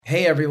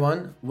Hey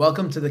everyone,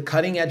 welcome to the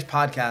Cutting Edge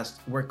podcast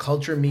where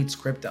culture meets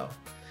crypto.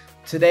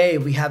 Today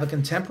we have a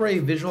contemporary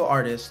visual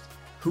artist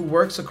who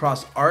works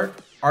across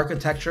art,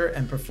 architecture,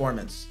 and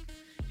performance.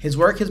 His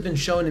work has been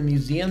shown in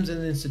museums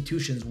and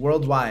institutions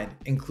worldwide,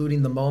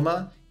 including the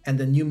MoMA and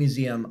the New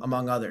Museum,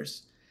 among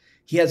others.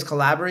 He has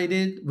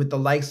collaborated with the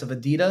likes of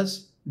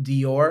Adidas,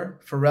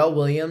 Dior, Pharrell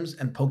Williams,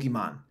 and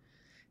Pokemon.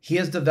 He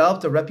has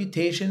developed a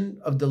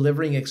reputation of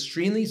delivering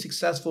extremely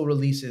successful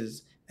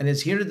releases and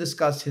is here to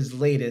discuss his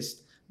latest,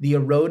 the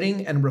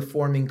Eroding and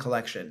Reforming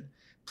collection.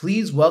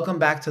 Please welcome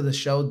back to the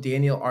show,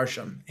 Daniel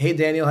Arsham. Hey,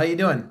 Daniel, how you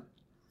doing?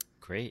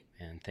 Great,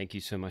 and thank you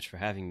so much for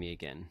having me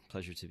again.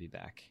 Pleasure to be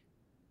back.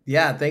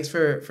 Yeah, thanks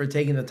for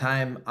taking the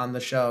time on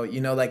the show.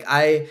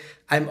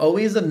 I'm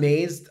always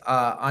amazed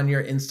on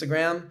your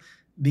Instagram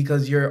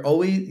because you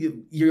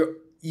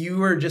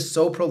are just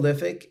so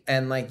prolific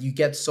and like you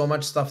get so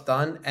much stuff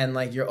done and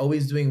like you're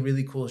always doing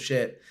really cool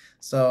shit.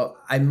 So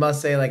I must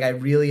say like I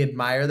really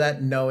admire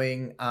that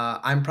knowing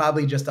I'm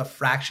probably just a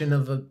fraction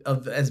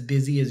of as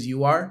busy as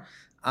you are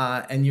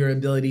and your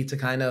ability to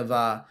kind of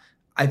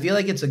I feel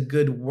like it's a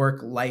good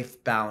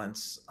work-life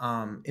balance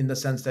in the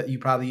sense that you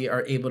probably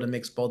are able to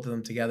mix both of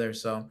them together.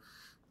 So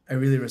I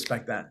really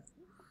respect that.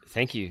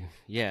 Thank you.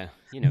 Yeah,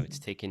 it's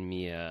taken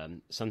me.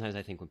 Sometimes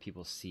I think when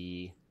people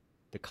see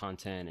the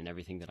content and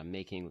everything that I'm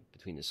making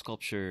between the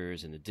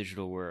sculptures and the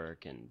digital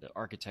work and the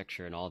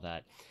architecture and all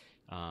that,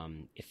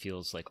 it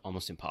feels like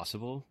almost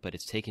impossible. But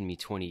it's taken me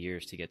 20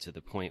 years to get to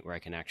the point where I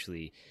can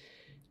actually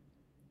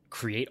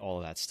create all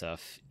of that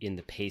stuff in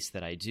the pace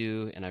that I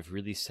do, and I've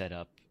really set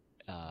up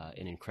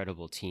an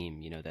incredible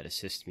team, that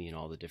assists me in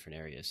all the different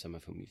areas, some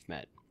of whom you've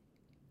met.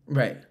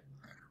 Right.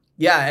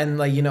 Yeah, and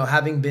like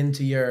having been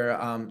to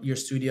your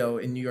studio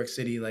in New York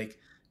City, like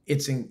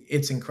it's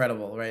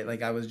incredible, right?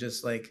 Like I was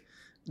just like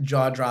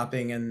jaw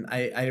dropping, and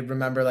I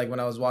remember like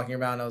when I was walking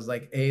around, I was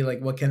like, hey, like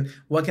what can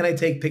I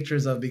take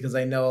pictures of because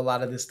I know a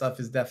lot of this stuff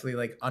is definitely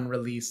like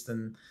unreleased,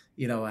 and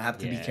I have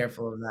to be Yeah.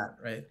 careful of that,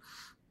 right?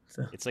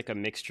 So. It's like a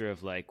mixture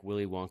of like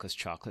Willy Wonka's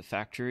chocolate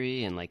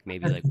factory and like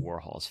maybe like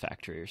Warhol's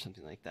factory or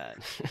something like that.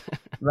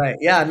 Right.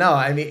 Yeah. No.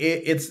 I mean,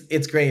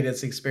 it's great.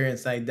 It's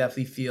experience. I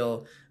definitely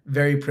feel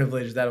very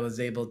privileged that I was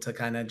able to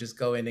kind of just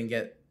go in and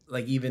get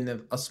like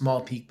even a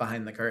small peek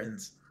behind the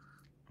curtains.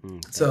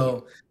 Thank you.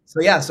 So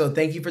yeah. So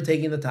thank you for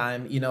taking the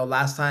time.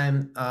 Last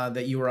time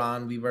that you were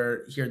on, we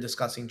were here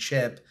discussing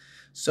chip.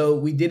 So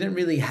we didn't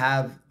really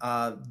have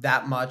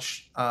that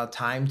much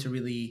time to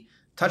really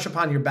touch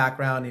upon your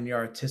background and your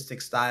artistic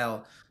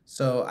style.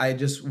 So I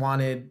just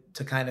wanted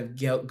to kind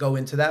of go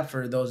into that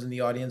for those in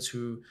the audience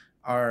who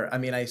are, I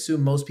mean, I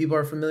assume most people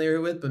are familiar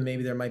with, but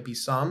maybe there might be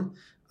some.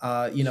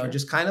 Sure.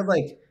 Just kind of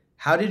like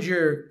how did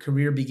your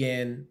career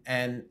begin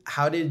and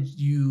how did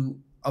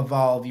you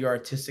evolve your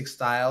artistic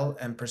style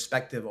and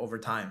perspective over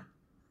time?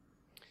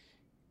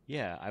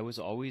 Yeah, I was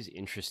always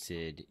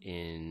interested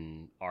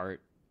in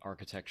art,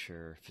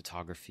 architecture,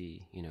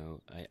 photography.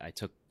 I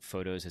took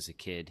photos as a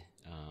kid,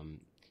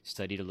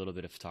 studied a little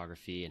bit of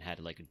photography, and had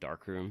like a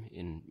dark room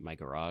in my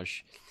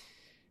garage.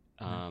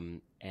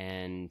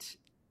 And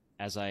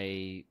as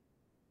I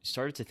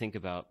started to think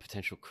about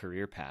potential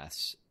career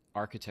paths,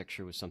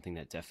 architecture was something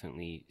that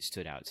definitely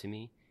stood out to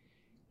me.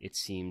 It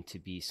seemed to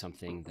be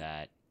something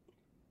that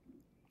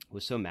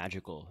was so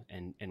magical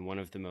and one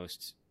of the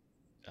most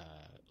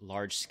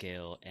large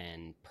scale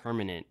and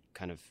permanent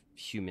kind of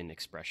human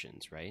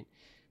expressions, right?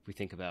 If we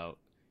think about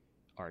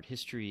art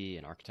history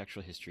and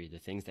architectural history, the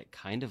things that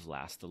kind of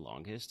last the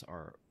longest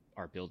are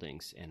our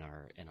buildings and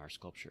our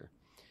sculpture.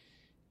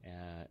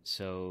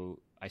 So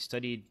I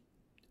studied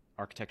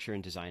architecture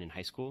and design in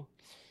high school.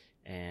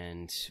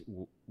 And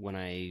when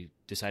I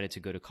decided to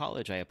go to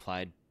college, I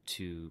applied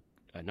to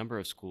a number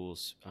of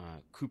schools.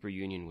 Cooper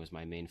Union was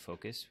my main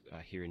focus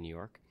here in New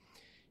York.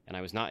 And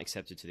I was not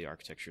accepted to the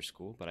architecture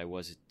school, but I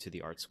was to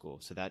the art school.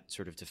 So that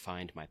sort of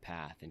defined my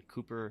path. And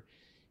Cooper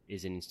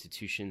is an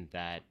institution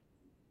that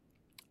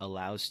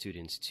allows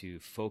students to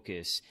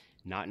focus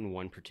not in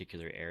one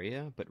particular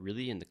area, but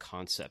really in the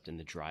concept and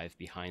the drive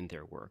behind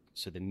their work.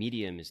 So the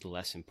medium is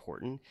less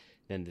important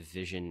than the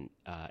vision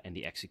and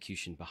the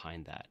execution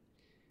behind that.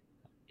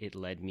 It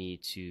led me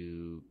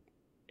to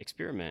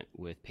experiment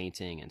with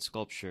painting and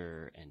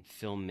sculpture and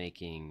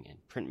filmmaking and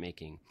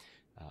printmaking,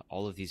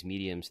 all of these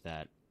mediums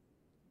that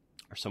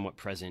are somewhat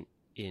present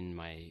in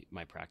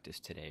my practice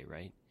today,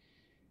 right?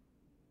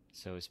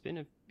 So it's been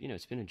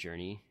a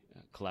journey.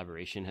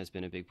 Collaboration has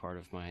been a big part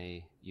of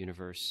my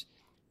universe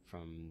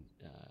from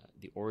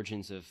the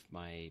origins of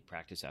my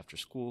practice after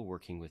school,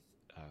 working with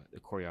the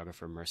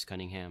choreographer Merce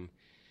Cunningham,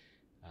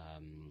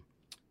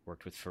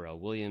 worked with Pharrell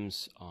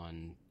Williams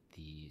on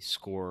the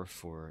score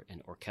for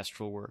an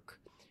orchestral work.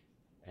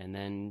 And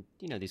then,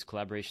 these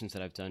collaborations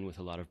that I've done with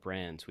a lot of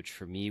brands, which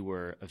for me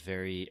were a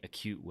very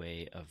acute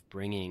way of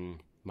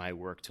bringing my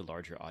work to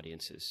larger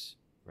audiences,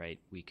 right?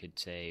 We could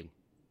say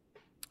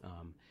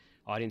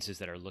audiences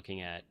that are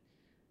looking at,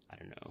 I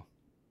don't know,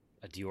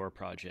 a Dior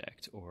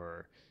project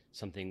or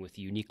something with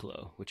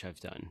Uniqlo, which I've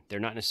done. They're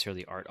not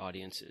necessarily art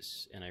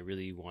audiences. And I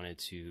really wanted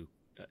to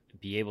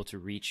be able to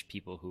reach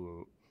people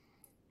who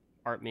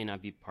art may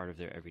not be part of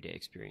their everyday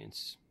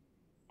experience.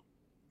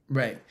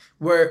 Right.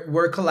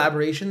 Were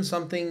collaborations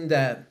something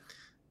that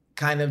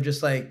kind of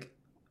just like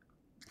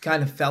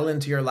kind of fell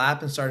into your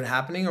lap and started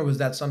happening, or was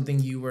that something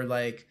you were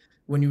like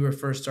when you were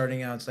first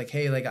starting out? It's like,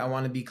 hey, like I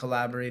want to be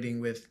collaborating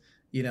with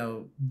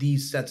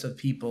these sets of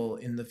people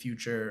in the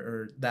future,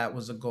 or that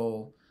was a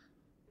goal.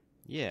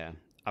 Yeah,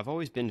 I've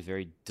always been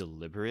very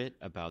deliberate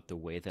about the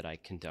way that I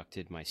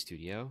conducted my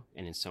studio,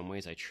 and in some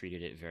ways, I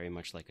treated it very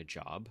much like a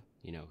job.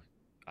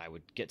 I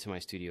would get to my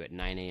studio at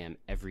 9 a.m.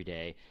 every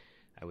day.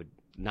 I would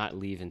not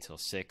leave until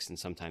 6 and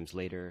sometimes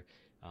later.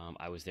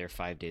 I was there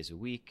 5 days a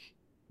week.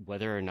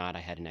 Whether or not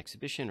I had an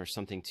exhibition or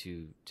something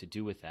to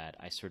do with that,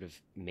 I sort of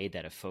made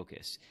that a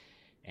focus.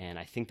 And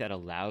I think that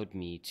allowed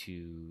me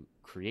to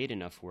create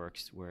enough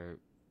works where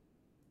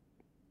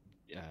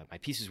my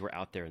pieces were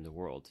out there in the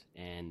world.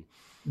 And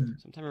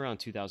Mm. sometime around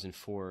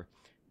 2004,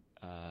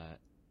 uh,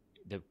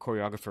 the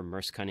choreographer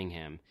Merce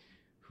Cunningham,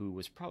 who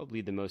was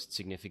probably the most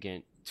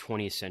significant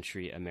 20th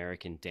century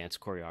American dance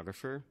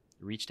choreographer,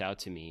 reached out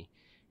to me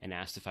and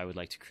asked if I would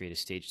like to create a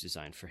stage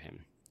design for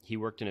him. He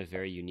worked in a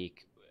very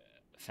unique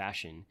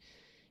fashion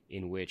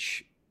in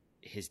which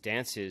his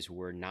dances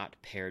were not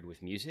paired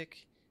with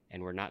music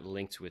and were not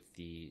linked with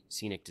the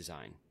scenic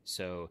design.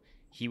 So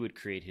he would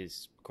create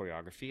his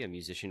choreography, a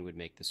musician would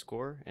make the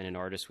score, and an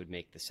artist would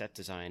make the set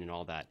design and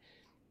all that.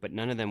 But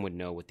none of them would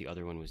know what the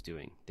other one was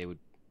doing. They would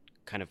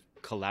kind of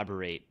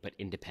collaborate, but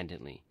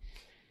independently.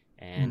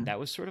 And Mm. that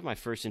was sort of my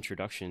first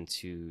introduction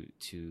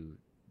to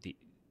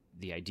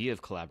the idea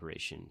of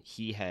collaboration.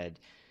 He had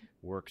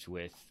worked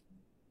with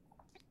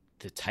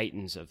the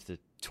titans of the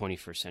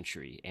 21st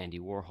century, Andy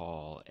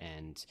Warhol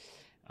and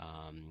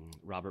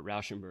Robert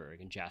Rauschenberg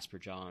and Jasper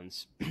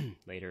Johns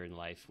later in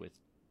life with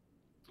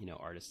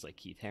artists like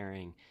Keith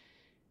Haring.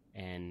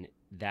 And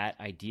that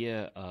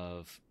idea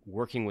of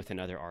working with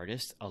another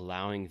artist,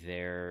 allowing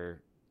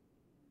their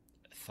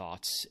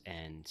thoughts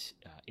and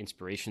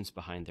inspirations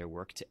behind their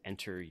work to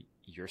enter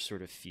your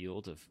sort of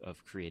field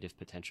of creative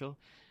potential,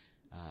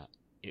 uh,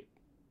 it,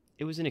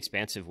 it was an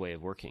expansive way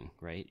of working,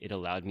 right? It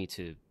allowed me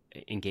to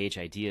engage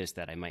ideas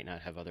that I might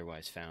not have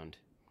otherwise found.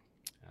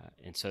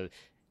 And so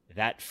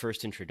that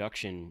first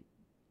introduction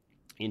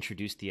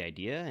introduced the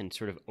idea and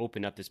sort of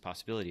opened up this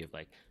possibility of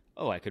like,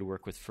 oh, I could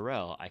work with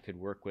Pharrell. I could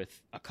work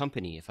with a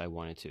company if I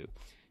wanted to,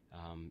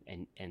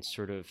 and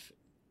sort of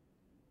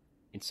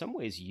in some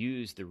ways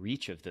use the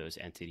reach of those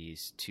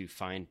entities to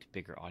find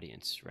bigger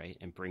audience, right?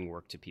 And bring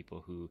work to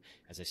people who,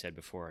 as I said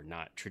before, are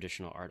not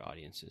traditional art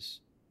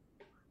audiences.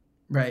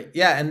 Right.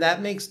 Yeah, and that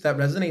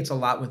resonates a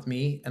lot with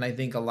me, and I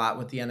think a lot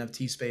with the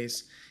NFT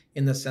space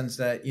in the sense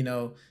that,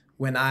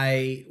 when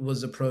I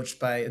was approached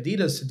by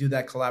Adidas to do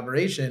that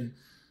collaboration,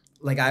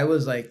 like I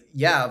was like,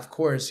 yeah, of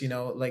course,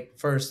 like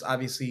first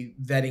obviously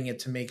vetting it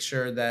to make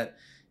sure that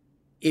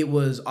it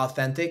was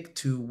authentic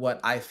to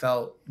what I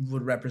felt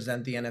would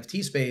represent the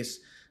NFT space.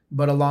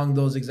 But along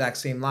those exact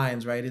same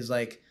lines, right, is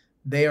like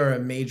they are a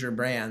major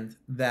brand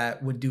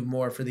that would do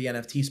more for the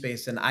NFT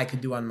space than I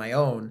could do on my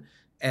own.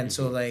 And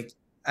so Mm-hmm. like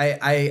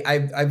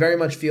I very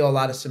much feel a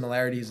lot of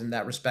similarities in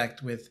that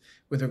respect with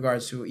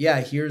regards to,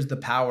 yeah, here's the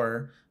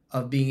power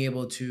of being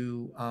able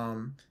to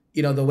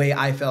the way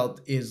I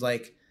felt is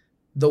like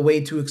the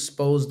way to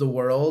expose the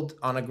world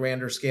on a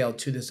grander scale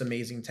to this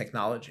amazing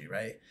technology,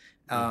 right?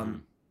 Mm-hmm.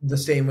 The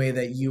same way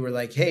that you were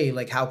like, hey,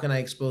 like how can I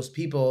expose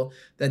people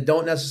that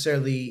don't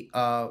necessarily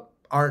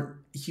aren't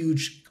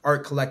huge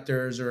art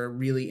collectors or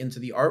really into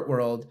the art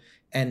world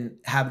and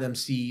have them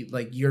see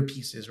like your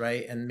pieces,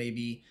 right? And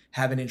maybe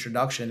have an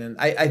introduction. And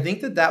I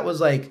think that was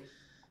like,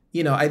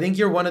 I think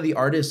you're one of the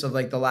artists of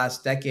like the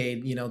last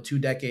decade, 2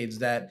 decades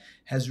that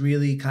has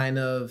really kind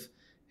of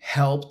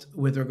helped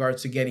with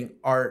regards to getting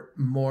art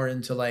more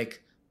into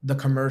like the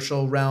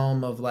commercial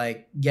realm of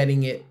like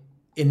getting it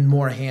in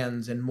more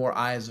hands and more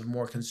eyes of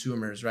more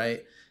consumers,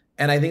 right?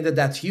 And I think that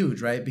that's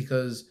huge, right?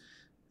 Because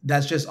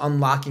that's just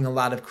unlocking a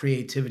lot of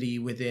creativity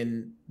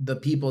within the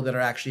people that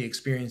are actually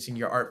experiencing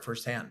your art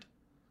firsthand.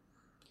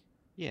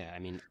 Yeah, I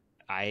mean,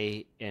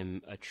 I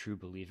am a true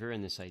believer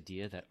in this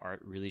idea that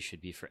art really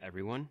should be for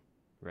everyone,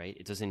 right?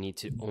 It doesn't need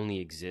to only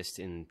exist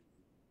in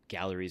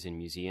galleries and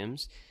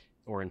museums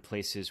or in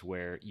places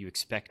where you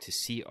expect to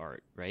see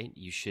art, right?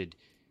 You should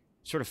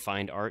sort of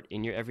find art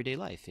in your everyday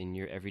life, in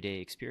your everyday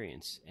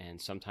experience.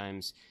 And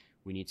sometimes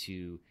we need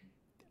to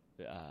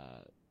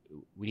uh,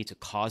 we need to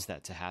cause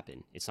that to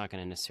happen. It's not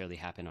going to necessarily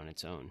happen on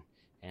its own.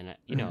 And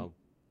Mhm.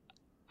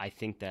 I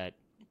think that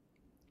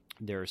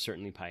there are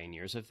certainly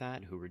pioneers of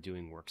that who were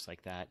doing works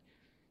like that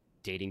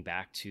dating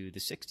back to the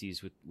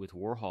 60s with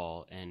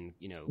Warhol and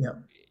Yeah.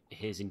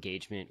 his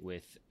engagement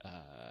with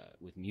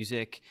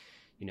music,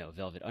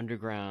 Velvet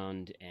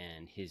Underground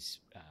and his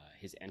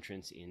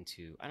entrance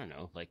into, I don't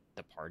know, like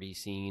the party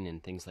scene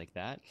and things like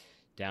that,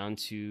 down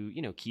to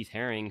Keith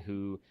Haring,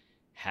 who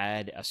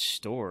had a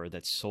store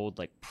that sold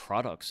like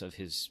products of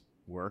his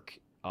work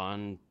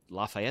on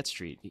Lafayette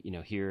Street,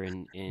 here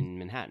in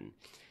Manhattan.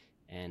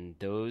 And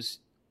those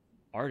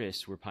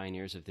artists were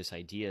pioneers of this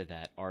idea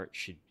that art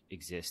should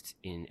exist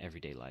in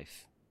everyday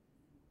life.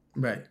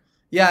 Right.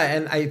 Yeah,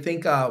 and I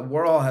think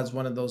Warhol has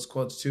one of those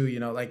quotes too.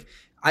 Like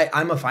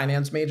I'm a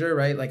finance major,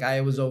 right? Like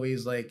I was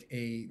always like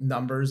a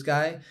numbers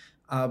guy,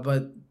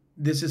 but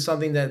this is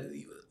something that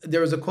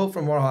there was a quote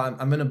from Warhol.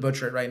 I'm gonna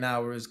butcher it right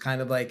now, where it was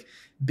kind of like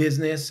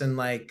business and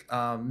like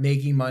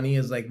making money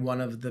is like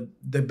one of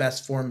the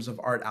best forms of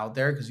art out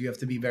there because you have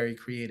to be very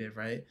creative,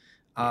 right?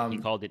 Yeah, Um, he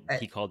called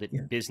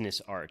yeah, it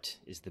business art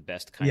is the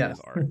best kind yeah,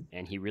 of art.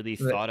 And he really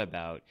right. thought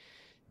about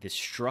the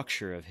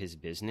structure of his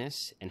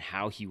business and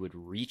how he would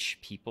reach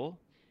people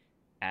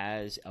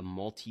as a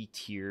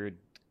multi-tiered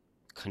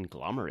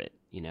conglomerate.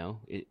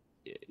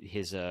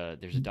 There's a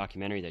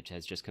documentary that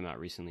has just come out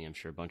recently. I'm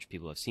sure a bunch of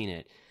people have seen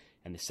it.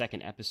 And the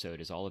second episode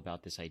is all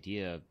about this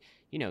idea of,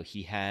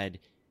 he had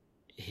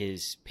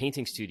his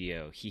painting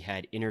studio, he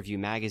had Interview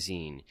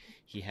Magazine,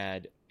 he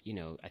had,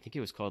 I think it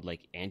was called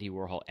like Andy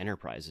Warhol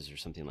Enterprises or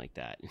something like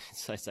that.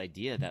 It's this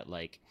idea that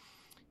like,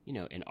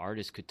 an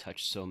artist could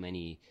touch so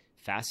many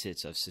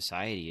facets of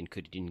society and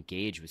could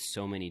engage with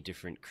so many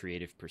different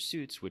creative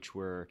pursuits, which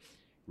were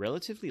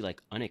relatively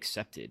like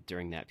unaccepted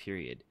during that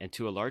period. And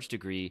to a large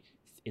degree,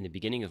 in the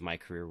beginning of my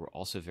career, were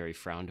also very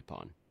frowned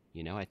upon.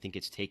 I think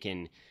it's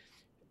taken,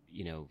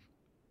 you know,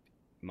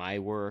 my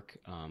work,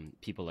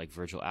 people like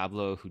Virgil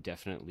Abloh, who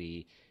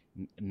definitely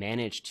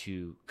managed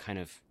to kind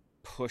of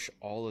push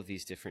all of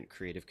these different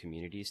creative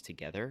communities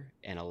together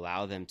and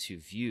allow them to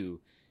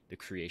view the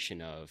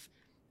creation of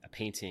a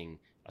painting,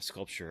 a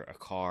sculpture, a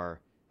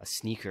car, a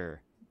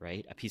sneaker,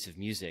 right? A piece of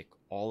music,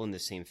 all in the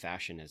same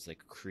fashion as like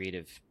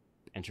creative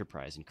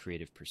enterprise and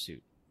creative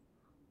pursuit.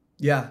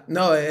 Yeah,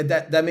 no,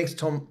 that makes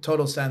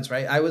total sense,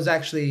 right? I was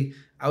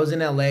in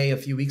LA a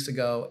few weeks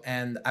ago,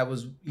 and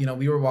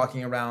we were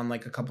walking around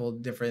like a couple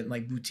of different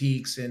like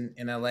boutiques in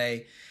LA,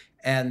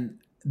 and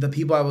the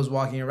people I was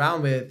walking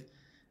around with,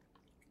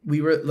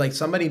 we were like,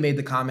 somebody made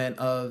the comment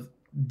of,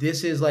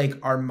 this is like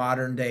our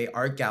modern day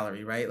art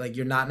gallery, right? Like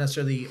you're not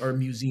necessarily, or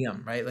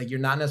museum, right? Like you're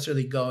not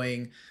necessarily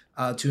going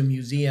to a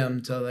museum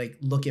to like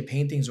look at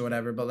paintings or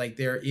whatever, but like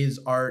there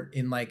is art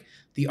in like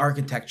the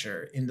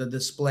architecture, in the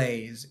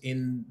displays,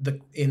 in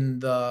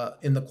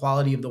the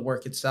quality of the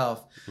work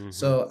itself. Mm-hmm.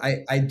 So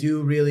I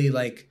do really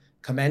like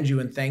commend you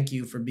and thank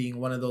you for being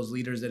one of those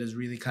leaders that has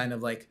really kind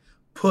of like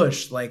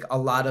pushed like a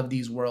lot of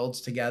these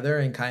worlds together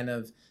and kind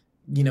of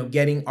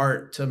getting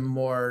art to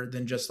more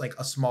than just like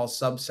a small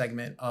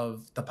subsegment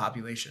of the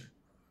population.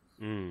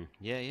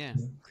 Yeah, yeah.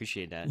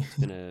 Appreciate that. It's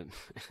been a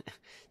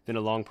been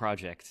a long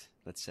project,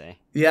 let's say.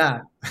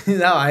 Yeah,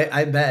 no,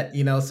 I bet,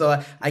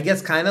 so I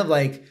guess kind of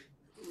like,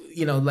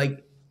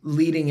 like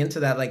leading into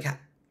that, like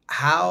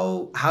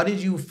how did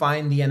you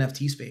find the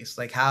NFT space?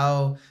 Like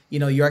how,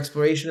 your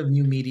exploration of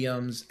new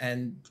mediums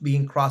and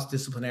being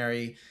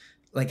cross-disciplinary,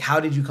 like how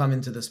did you come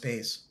into the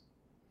space?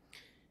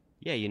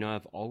 Yeah,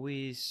 I've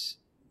always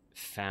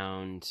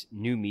found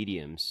new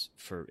mediums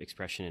for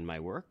expression in my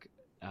work.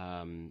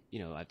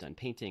 I've done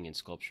painting and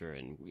sculpture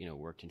and,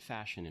 worked in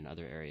fashion and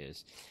other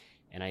areas.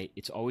 And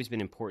it's always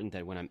been important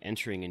that when I'm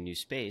entering a new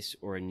space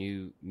or a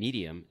new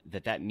medium,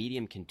 that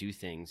medium can do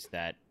things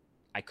that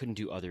I couldn't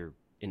do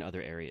in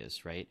other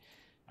areas, right?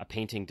 A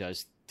painting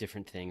does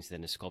different things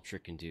than a sculpture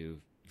can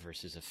do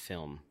versus a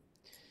film.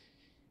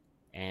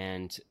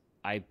 And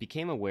I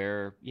became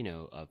aware,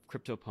 of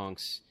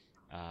CryptoPunks,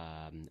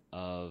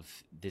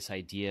 of this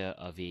idea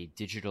of a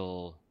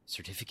digital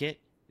certificate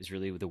is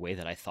really the way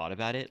that I thought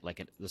about it.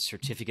 Like the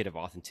certificate of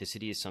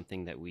authenticity is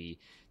something that we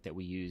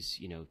use,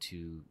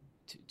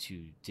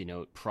 to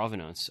denote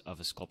provenance of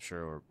a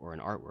sculpture or an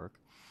artwork.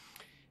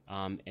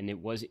 And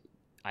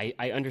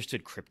I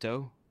understood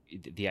crypto,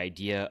 the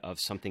idea of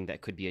something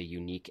that could be a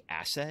unique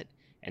asset.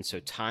 And so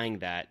tying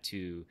that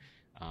to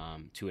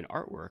an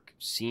artwork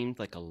seemed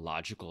like a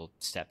logical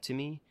step to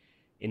me.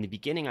 In the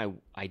beginning,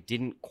 I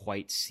didn't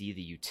quite see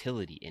the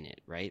utility in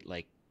it, right?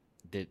 Like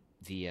the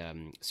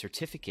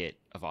certificate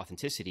of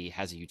authenticity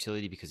has a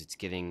utility because it's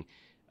giving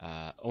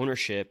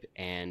ownership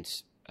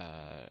and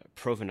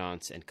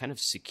provenance and kind of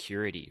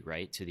security,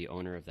 right, to the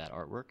owner of that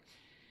artwork.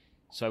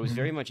 So I was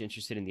very Mhm. much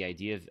interested in the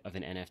idea of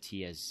an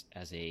NFT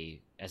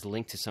as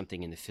linked to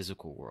something in the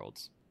physical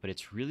world. But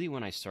it's really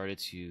when I started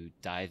to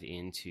dive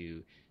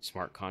into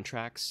smart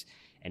contracts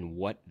and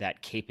what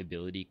that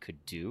capability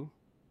could do,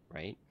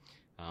 right?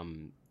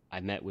 I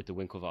met with the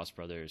Winklevoss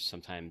brothers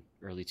sometime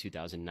early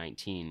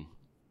 2019,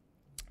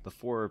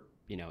 before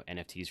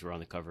NFTs were on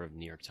the cover of the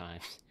New York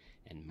Times,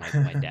 and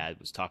my dad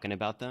was talking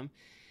about them.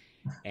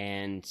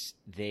 And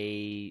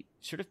they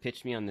sort of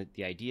pitched me on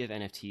the idea of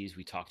NFTs.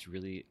 We talked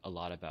really a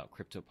lot about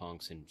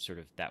CryptoPunks, and sort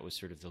of that was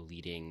sort of the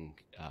leading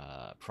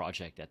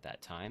project at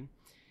that time.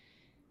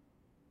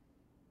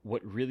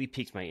 What really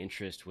piqued my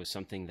interest was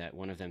something that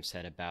one of them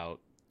said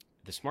about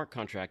the smart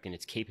contract and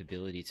its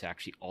capability to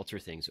actually alter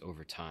things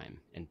over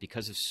time. And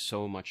because of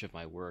so much of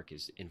my work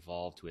is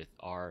involved with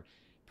our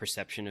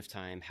perception of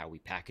time, how we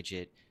package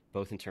it,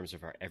 both in terms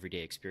of our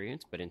everyday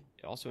experience, but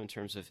also in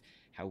terms of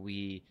how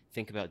we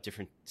think about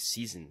different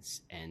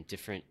seasons and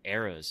different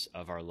eras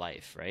of our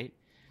life, right?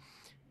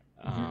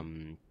 Mhm.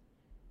 Um,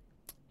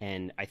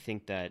 and I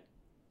think that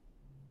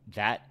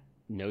that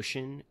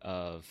notion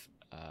of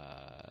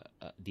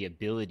the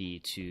ability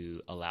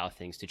to allow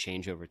things to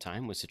change over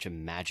time was such a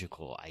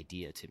magical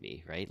idea to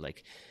me, right?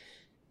 Like,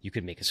 you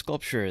could make a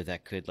sculpture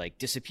that could like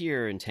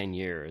disappear in 10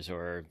 years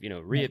or,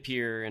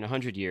 reappear in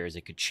 100 years.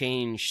 It could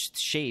change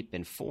shape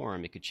and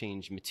form. It could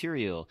change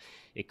material.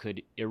 It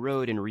could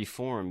erode and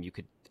reform. You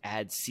could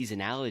add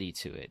seasonality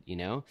to it,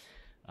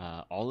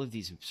 all of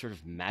these sort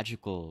of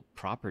magical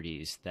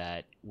properties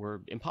that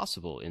were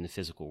impossible in the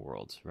physical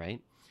world,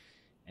 right?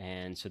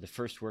 And so the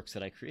first works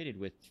that I created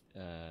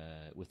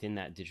within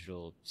that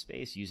digital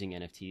space using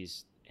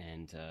NFTs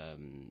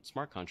and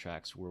smart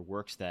contracts were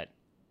works that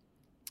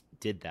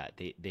did that.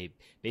 They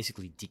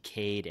basically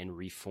decayed and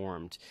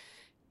reformed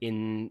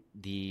in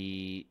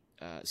the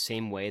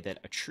same way that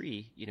a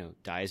tree,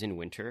 dies in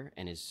winter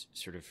and is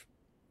sort of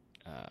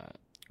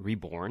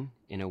reborn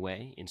in a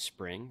way in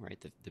spring, right?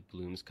 The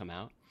blooms come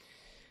out.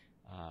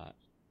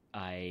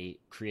 I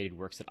created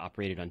works that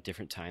operated on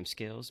different time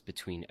scales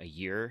between a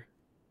year,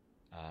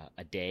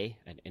 a day,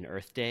 an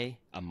Earth day,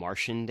 a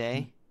Martian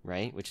day,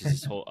 right? Which is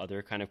this whole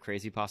other kind of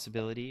crazy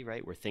possibility,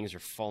 right? Where things are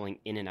falling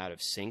in and out of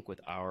sync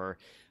with our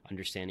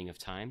understanding of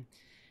time.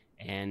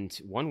 And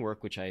one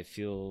work which I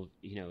feel,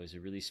 is a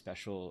really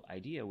special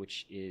idea,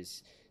 which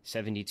is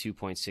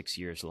 72.6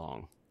 years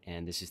long.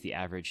 And this is the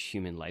average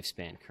human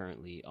lifespan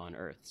currently on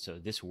Earth. So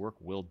this work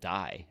will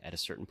die at a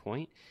certain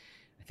point,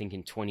 I think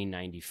in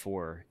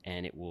 2094,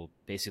 and it will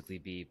basically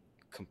be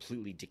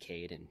completely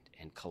decayed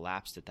and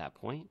collapsed at that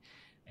point.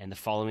 And the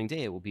following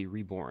day, it will be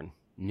reborn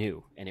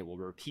new, and it will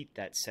repeat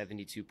that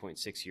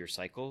 72.6 year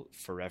cycle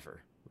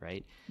forever,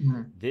 right?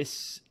 Mm-hmm.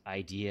 This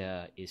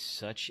idea is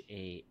such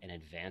an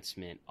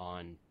advancement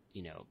on,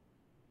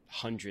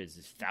 hundreds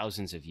of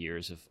thousands of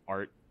years of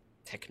art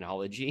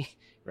technology,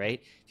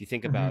 right? If you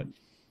think about,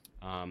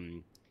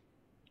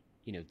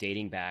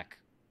 dating back,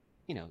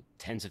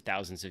 tens of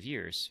thousands of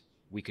years,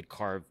 we could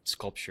carve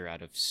sculpture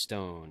out of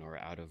stone or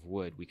out of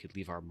wood. We could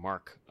leave our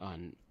mark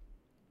on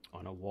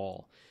a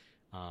wall.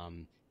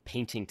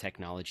 Painting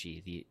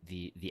technology,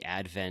 the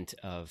advent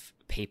of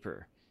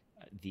paper,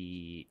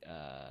 the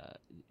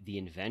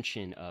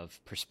invention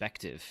of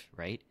perspective,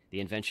 right? The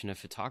invention of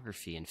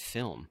photography and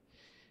film,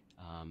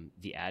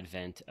 the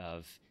advent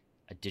of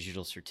a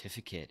digital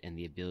certificate and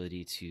the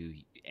ability to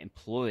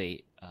employ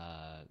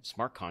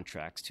smart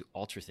contracts to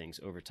alter things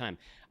over time.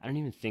 I don't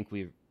even think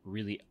we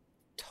really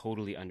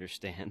totally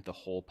understand the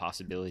whole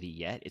possibility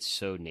yet. It's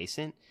so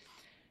nascent.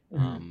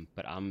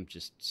 But I'm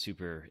just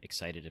super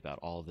excited about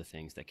all of the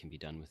things that can be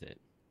done with it.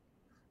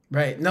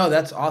 Right. No,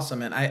 that's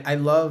awesome. And I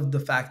love the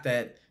fact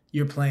that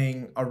you're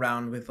playing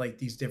around with like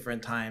these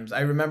different times.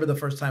 I remember the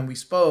first time we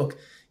spoke,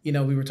 we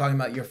were talking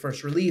about your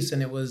first release,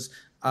 and it was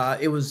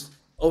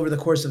over the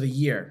course of a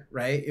year,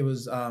 right? It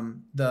was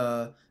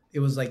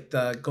like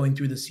the going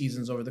through the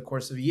seasons over the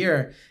course of a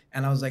year.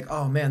 And I was like,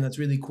 oh man, that's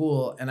really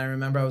cool. And I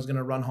remember I was going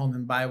to run home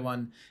and buy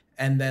one.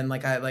 And then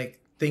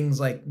things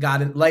like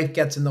life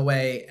gets in the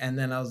way. And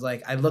then I was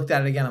like, I looked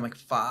at it again. I'm like,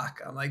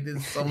 fuck. I'm like, this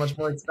is so much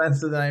more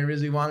expensive than I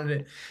really wanted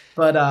it.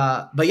 But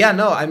yeah,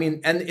 no, I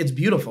mean, and it's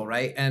beautiful,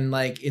 right? And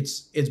like,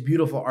 it's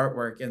beautiful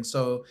artwork. And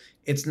so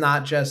it's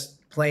not just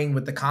playing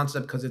with the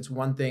concept, because it's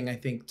one thing, I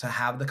think, to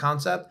have the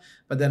concept,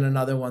 but then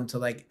another one to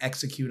like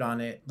execute on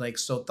it, like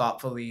so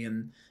thoughtfully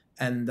and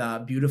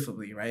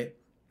beautifully, right?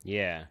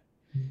 Yeah.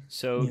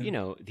 So,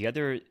 the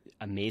other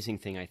amazing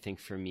thing I think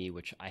for me,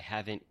 which I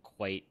haven't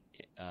quite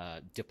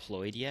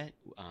deployed yet,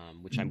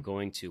 which I'm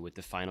going to with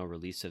the final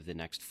release of the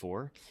next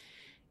 4,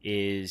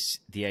 is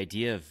the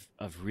idea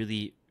of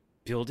really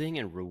building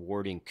and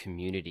rewarding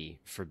community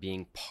for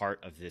being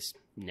part of this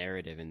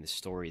narrative and the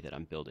story that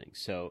I'm building.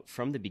 So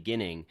from the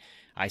beginning,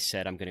 I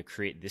said I'm going to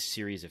create this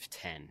series of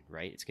 10,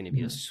 right? It's going to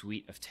be a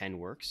suite of 10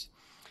 works,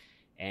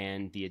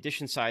 and the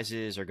edition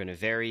sizes are going to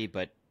vary,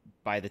 but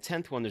by the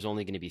 10th one, there's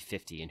only going to be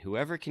 50, and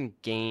whoever can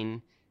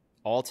gain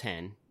all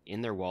 10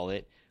 in their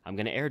wallet, I'm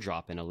going to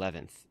airdrop an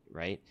 11th,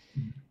 right?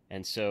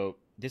 And so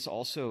this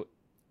also,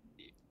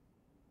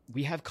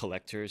 we have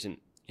collectors in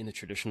the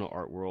traditional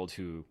art world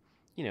who,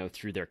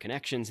 through their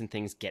connections and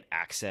things, get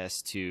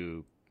access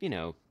to,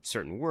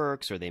 certain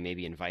works, or they may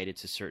be invited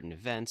to certain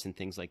events and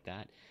things like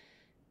that.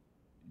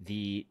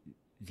 The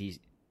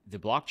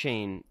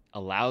blockchain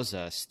allows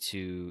us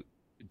to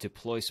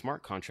deploy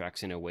smart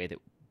contracts in a way that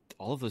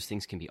all of those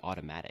things can be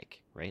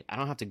automatic, right? I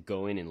don't have to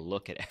go in and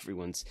look at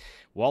everyone's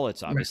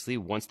wallets, obviously.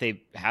 Right. Once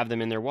they have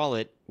them in their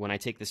wallet, when I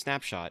take the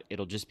snapshot,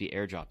 it'll just be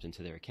airdropped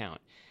into their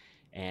account.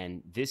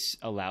 And this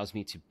allows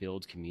me to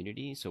build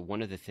community. So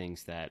one of the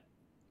things that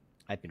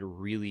I've been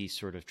really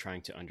sort of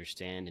trying to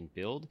understand and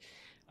build,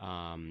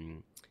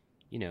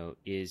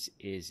 is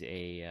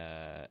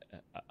a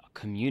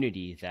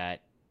community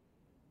that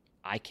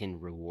I can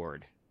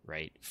reward,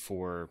 right,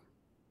 for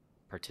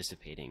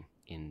participating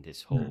in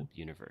this whole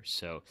universe.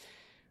 So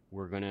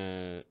we're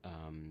gonna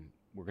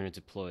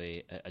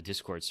deploy a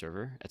Discord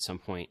server at some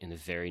point in the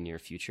very near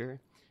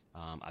future.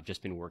 I've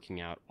just been working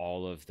out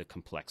all of the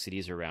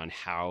complexities around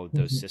how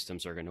those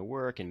systems are going to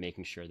work and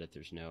making sure that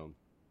there's no,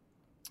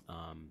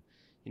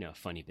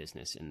 funny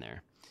business in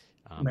there.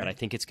 But I Right.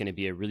 think it's going to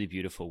be a really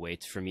beautiful way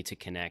for me to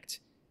connect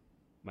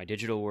my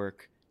digital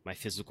work, my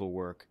physical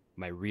work,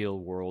 my real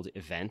world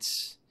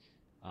events,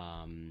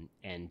 and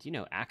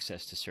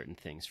access to certain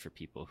things for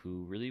people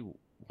who really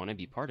want to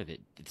be part of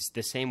it. It's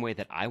the same way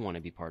that I want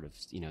to be part of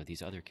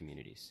these other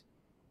communities.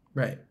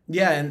 Right.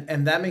 Yeah,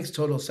 and that makes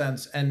total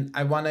sense. And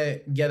I want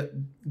to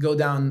go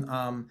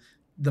down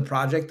the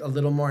project a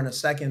little more in a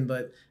second,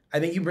 but I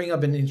think you bring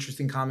up an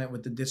interesting comment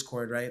with the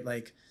Discord, right?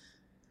 Like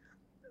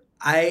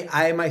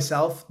I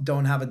myself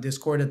don't have a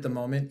Discord at the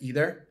moment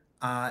either.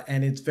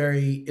 And it's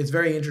very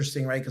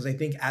interesting, right? Because I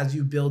think as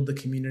you build the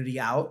community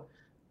out,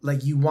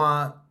 like you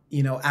want,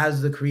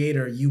 as the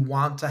creator, you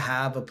want to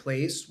have a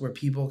place where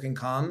people can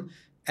come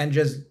and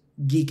just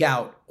geek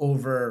out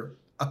over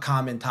a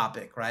common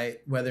topic, right?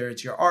 Whether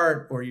it's your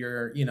art or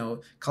your,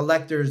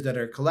 collectors that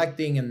are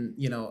collecting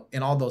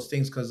and all those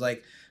things. Because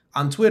like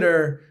on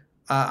Twitter,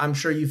 I'm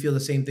sure you feel the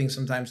same thing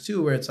sometimes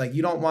too, where it's like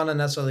you don't want to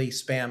necessarily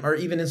spam, or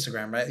even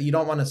Instagram, right? You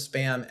don't want to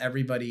spam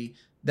everybody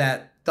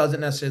that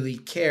doesn't necessarily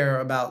care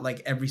about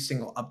like every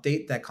single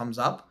update that comes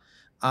up.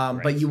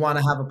 But Right. you want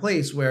to have a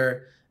place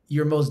where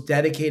your most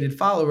dedicated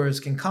followers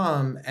can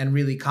come and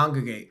really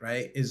congregate,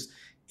 right?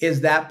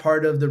 Is that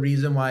part of the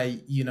reason why,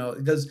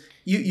 because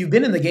you've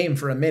been in the game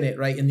for a minute,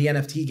 right? In the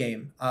NFT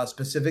game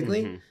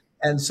specifically. Hmm.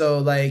 And so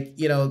like,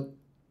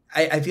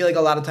 I feel like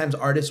a lot of times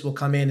artists will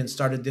come in and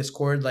start a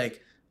Discord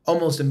like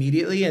almost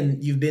immediately,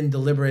 and you've been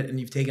deliberate and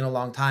you've taken a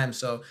long time.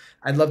 So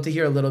I'd love to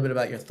hear a little bit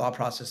about your thought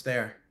process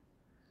there.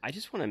 I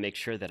just want to make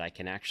sure that I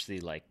can actually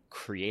like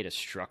create a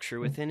structure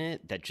within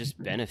it that just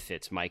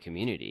benefits my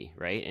community,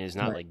 right? And is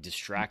not Right. like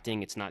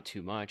distracting. It's not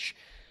too much.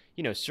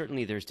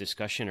 Certainly there's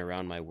discussion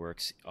around my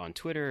works on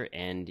Twitter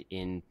and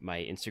in my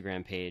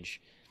Instagram page.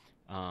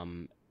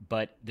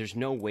 But there's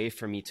no way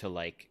for me to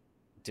like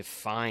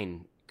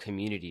define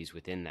communities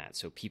within that.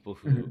 So people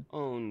who Mhm.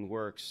 own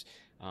works,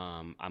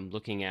 I'm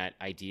looking at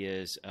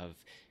ideas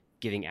of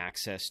giving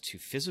access to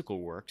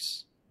physical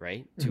works,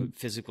 right? To Mhm.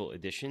 physical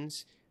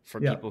editions for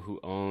Yeah. people who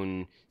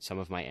own some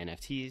of my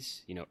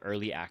NFTs,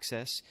 early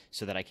access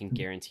so that I can Mhm.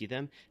 guarantee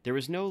them. There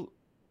was no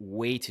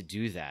way to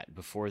do that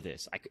before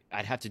this.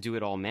 I'd have to do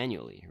it all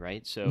manually,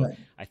 right? So Right.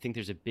 I think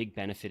there's a big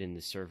benefit in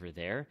the server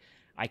there.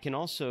 I can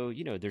also,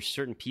 there's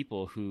certain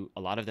people who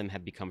a lot of them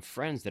have become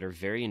friends that are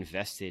very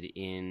invested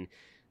in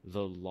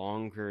the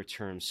longer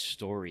term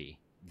story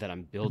that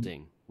I'm Mhm.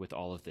 building with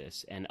all of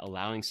this, and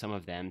allowing some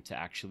of them to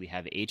actually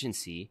have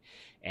agency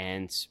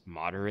and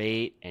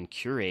moderate and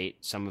curate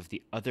some of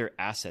the other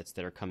assets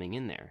that are coming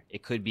in there.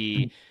 It could Mhm.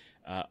 be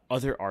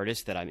other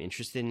artists that I'm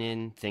interested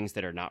in, things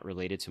that are not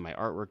related to my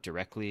artwork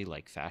directly,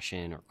 like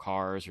fashion or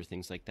cars or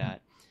things like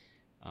that.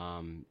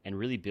 And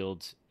really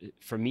build,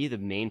 for me, the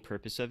main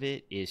purpose of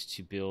it is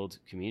to build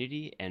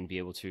community and be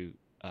able to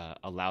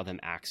allow them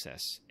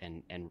access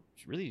and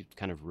really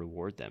kind of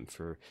reward them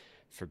for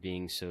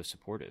being so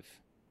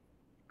supportive.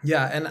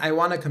 Yeah, and I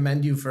want to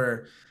commend you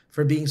for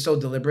being so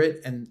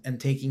deliberate and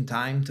taking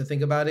time to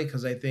think about it,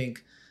 because I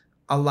think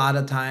a lot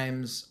of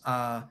times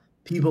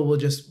people will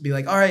just be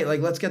like, all right,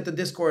 like let's get the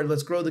Discord,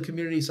 let's grow the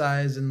community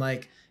size, and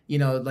like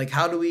like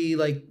how do we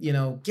like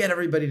get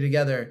everybody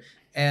together.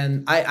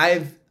 And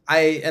I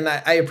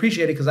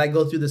appreciate it because I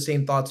go through the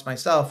same thoughts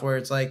myself, where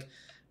it's like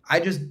I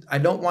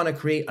don't want to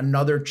create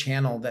another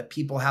channel that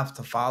people have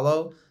to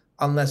follow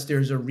unless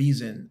there's a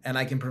reason and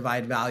I can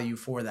provide value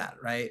for that,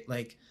 right?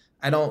 Like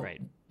I don't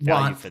Right.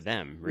 Value want for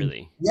them,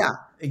 really. yeah,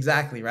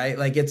 exactly, right?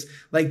 Like it's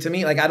like to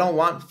me, like I don't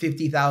want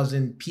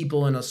 50,000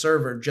 people in a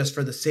server just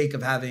for the sake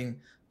of having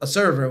a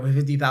server with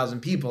 50,000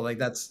 people. Like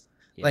that's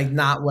like Yeah.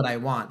 not what I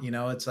want,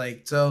 It's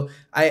like so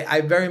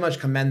I very much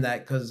commend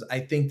that, because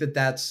I think that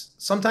that's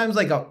sometimes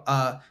like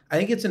I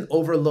think it's an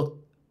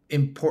overlooked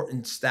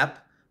important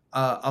step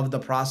of the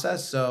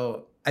process.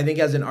 So I think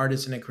as an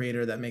artist and a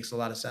creator, that makes a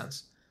lot of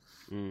sense.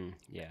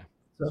 Yeah.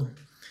 So,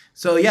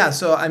 so yeah,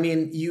 so I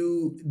mean,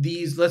 you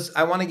these let's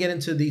I want to get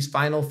into these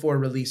final four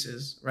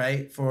releases,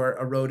 right? For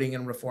eroding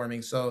and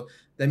reforming. So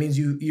that means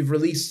you've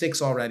released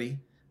six already.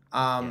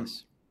 Um,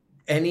 Yes.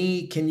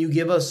 any can you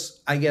give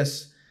us, I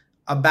guess,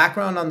 a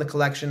background on the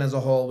collection as a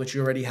whole, which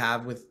you already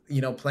have with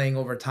playing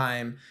over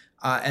time,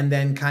 and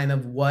then kind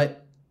of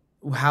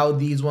how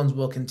these ones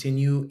will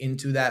continue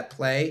into that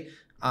play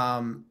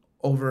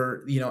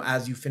over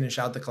as you finish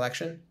out the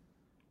collection.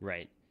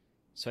 Right.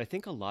 So I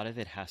think a lot of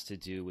it has to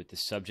do with the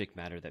subject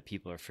matter that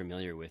people are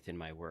familiar with in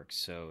my work.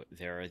 So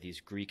there are these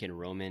Greek and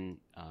Roman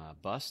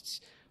busts,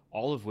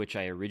 all of which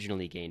I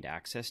originally gained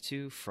access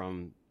to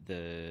from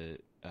the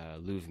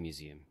Louvre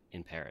Museum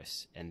in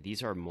Paris. And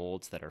these are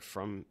molds that are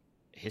from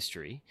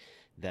history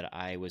that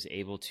I was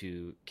able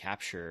to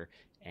capture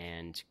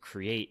and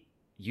create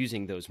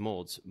using those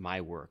molds,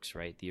 my works,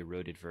 right? The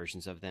eroded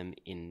versions of them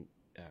in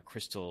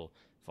crystal,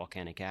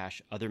 volcanic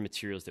ash, other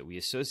materials that we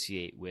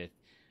associate with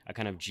a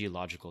kind of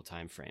geological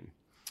time frame.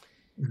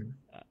 Mhm.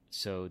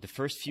 So the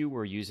first few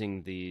were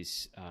using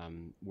these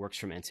works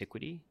from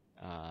antiquity.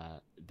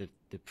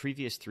 The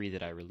previous three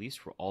that I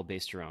released were all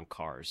based around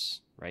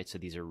cars, right? So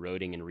these are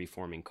eroding and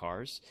reforming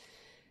cars.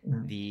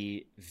 Mhm.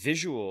 The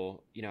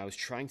visual, I was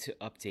trying to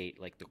update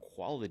like the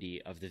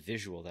quality of the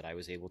visual that I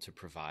was able to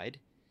provide.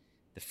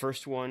 The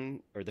first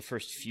one, or the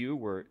first few,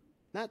 were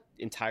not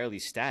entirely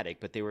static,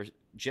 but they were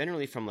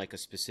generally from like a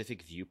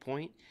specific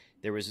viewpoint.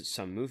 There was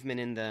some movement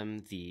in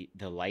them. The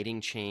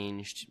lighting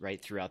changed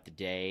right throughout the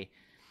day.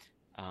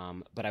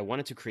 But I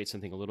wanted to create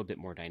something a little bit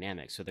more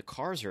dynamic. So the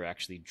cars are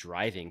actually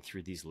driving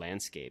through these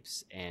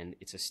landscapes, and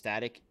it's a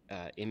static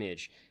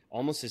image,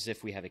 almost as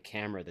if we have a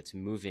camera that's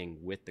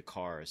moving with the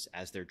cars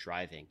as they're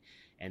driving.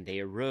 And they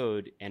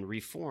erode and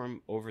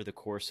reform over the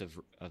course of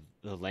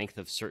the length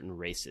of certain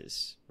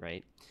races,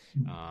 right?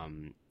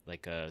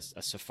 Like a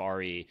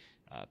safari,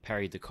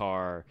 Paris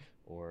Dakar,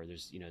 or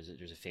there's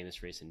a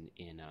famous race in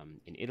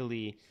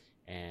Italy,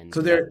 and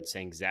So without they're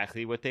saying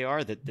exactly what they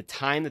are, the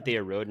time that they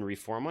erode and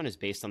reform on is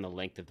based on the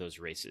length of those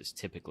races,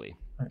 typically.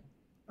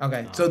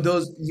 okay. So Um,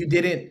 those you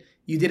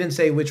didn't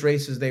say which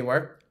races they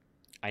were,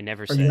 I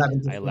never or you said.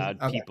 haven't disclosed?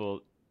 Okay.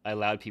 I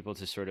allowed people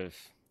to sort of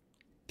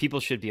people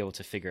should be able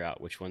to figure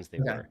out which ones they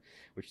Okay. were,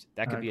 which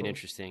that All could right. be an Cool.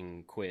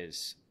 interesting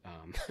quiz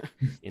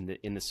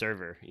in the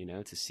server,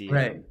 to see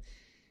Right.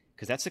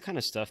 because that's the kind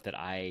of stuff that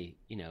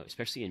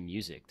especially in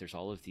music, there's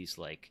all of these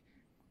like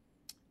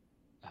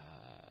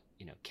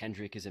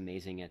Kendrick is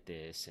amazing at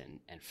this, and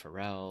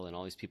Pharrell, and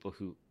all these people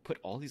who put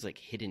all these like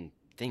hidden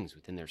things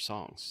within their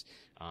songs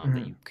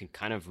that you Hmm. can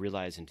kind of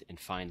realize and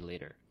find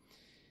later,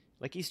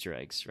 like Easter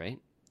eggs,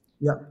 right?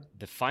 Yep.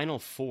 The final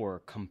four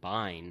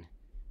combine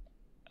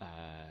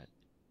uh,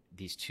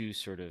 these two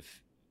sort of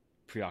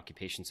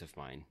preoccupations of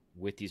mine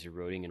with these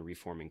eroding and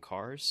reforming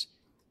cars,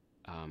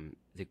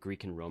 the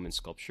Greek and Roman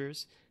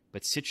sculptures,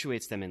 but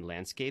situates them in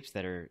landscapes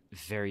that are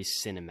very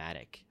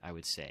cinematic, I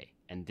would say.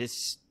 And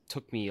this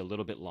took me a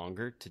little bit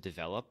longer to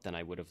develop than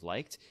I would have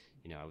liked.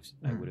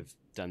 I would Mhm. have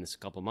done this a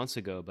couple months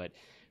ago, but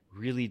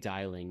really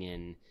dialing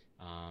in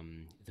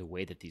the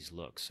way that these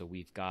look. So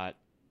we've got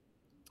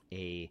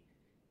a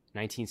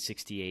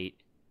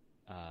 1968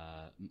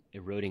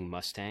 eroding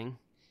Mustang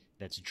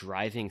that's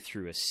driving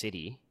through a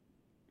city,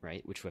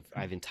 right? Which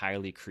I've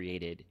entirely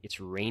created. It's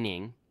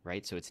raining,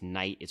 right? So it's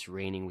night, it's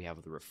raining. We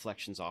have the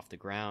reflections off the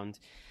ground.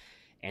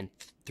 And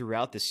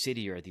throughout the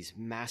city are these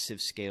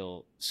massive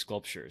scale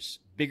sculptures,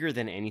 bigger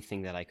than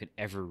anything that I could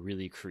ever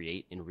really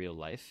create in real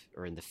life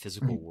or in the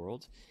physical Mhm.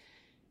 world.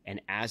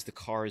 And as the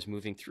car is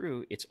moving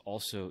through, it's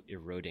also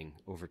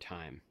eroding over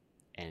time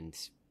and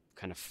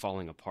kind of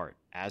falling apart,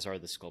 as are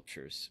the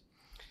sculptures.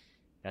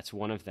 That's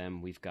one of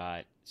them.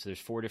 So there's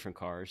four different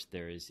cars.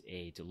 There is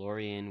a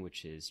DeLorean,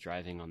 which is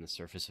driving on the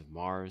surface of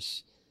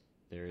Mars.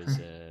 There is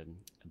a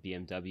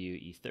BMW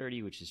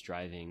E30, which is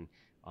driving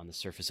on the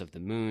surface of the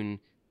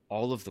moon.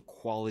 All of the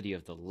quality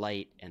of the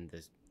light and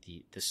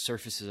the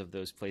surfaces of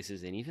those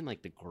places, and even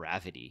like the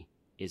gravity,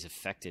 is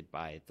affected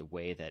by the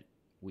way that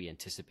we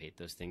anticipate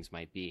those things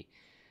might be.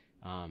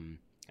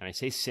 And I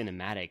say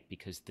cinematic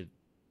because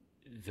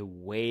the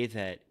way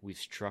that we've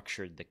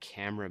structured the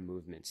camera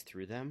movements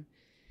through them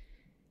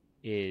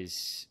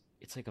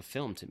it's like a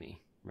film to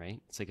me,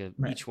 right? It's like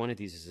Right. each one of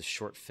these is a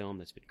short film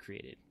that's been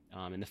created.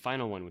 And the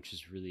final one, which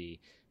is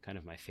really kind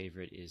of my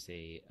favorite, is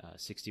a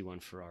 61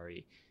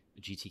 Ferrari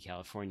GT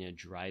California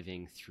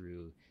driving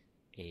through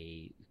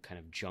a kind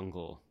of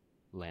jungle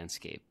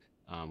landscape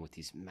with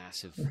these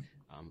massive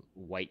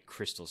white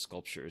crystal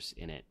sculptures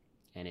in it.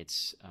 And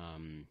it's, I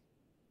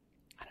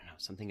don't know,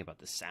 something about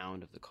the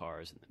sound of the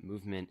cars and the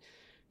movement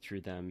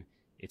through them.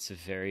 It's a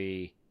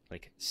very,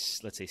 like,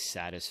 let's say,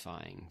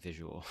 satisfying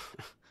visual.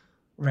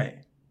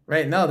 Right.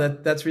 Right. No,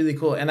 that's really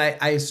cool. And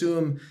I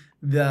assume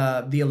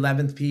the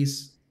 11th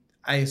piece,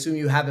 I assume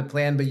you have it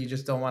planned, but you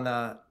just don't want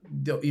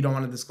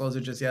to disclose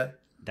it just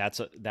yet.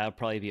 That'll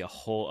probably be a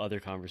whole other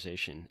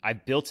conversation. I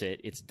built it,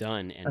 it's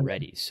done and Okay.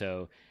 ready.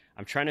 So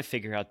I'm trying to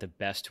figure out the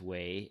best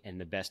way and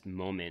the best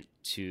moment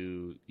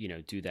to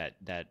do that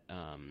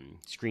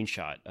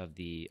screenshot of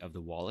the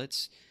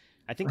wallets.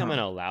 I think I'm going Uh-huh.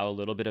 to allow a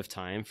little bit of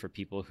time for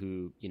people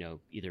who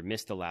either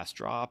missed the last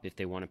drop, if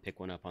they want to pick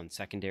one up on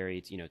secondary,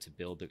 to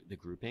build the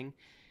grouping.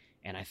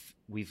 And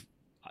we've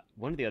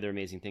one of the other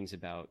amazing things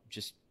about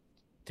just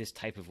this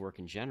type of work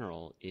in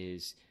general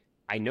is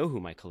I know who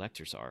my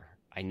collectors are.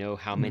 I know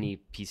how Mhm. many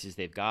pieces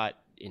they've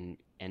got and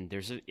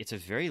it's a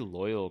very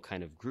loyal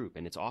kind of group,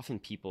 and it's often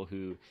people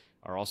who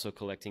are also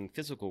collecting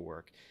physical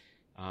work.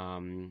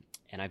 And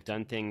I've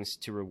done things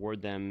to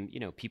reward them.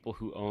 People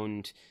who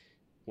owned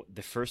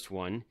the first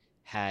one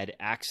had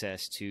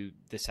access to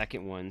the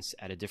second ones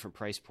at a different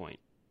price point,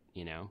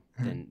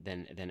 Mhm.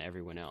 than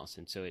everyone else.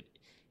 And so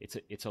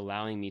it's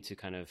allowing me to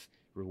kind of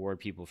reward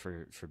people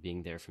for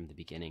being there from the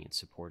beginning and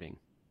supporting.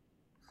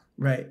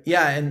 Right.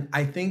 Yeah, and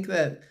I think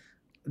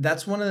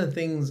that's one of the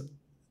things,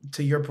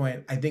 to your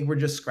point, I think we're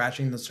just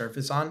scratching the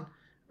surface on,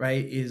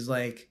 right? Is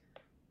like,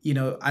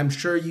 I'm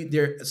sure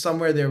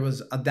there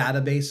was a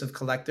database of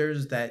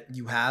collectors that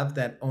you have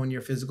that own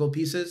your physical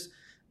pieces,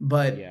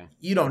 but Yeah.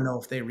 you don't know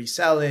if they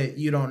resell it.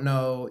 You don't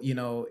know,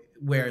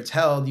 where it's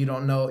held. You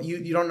don't know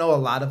a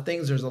lot of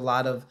things. There's a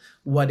lot of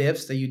what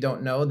ifs that you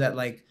don't know, that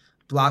like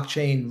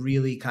blockchain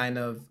really kind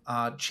of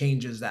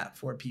changes that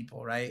for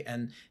people, right?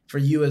 And for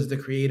you as the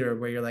creator,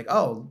 where you're like,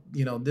 oh,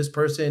 this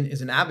person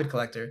is an avid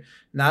collector.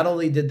 Not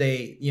only did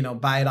they,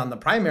 buy it on the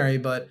primary,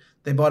 but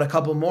they bought a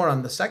couple more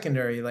on the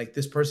secondary. Like,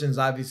 this person's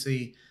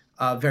obviously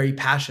very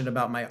passionate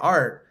about my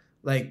art.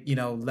 Like,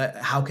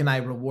 how can I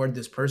reward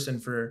this person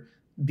for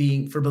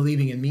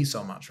believing in me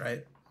so much,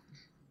 right?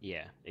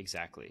 Yeah,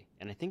 exactly.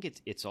 And I think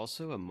it's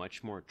also a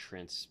much more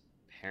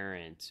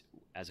transparent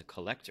as a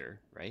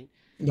collector, right?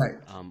 Right.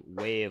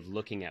 Way of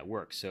looking at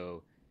work.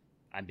 So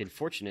I've been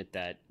fortunate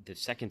that the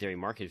secondary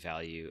market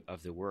value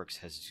of the works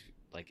has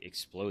like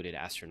exploded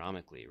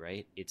astronomically,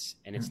 right? It's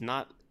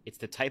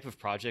the type of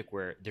project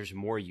where there's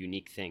more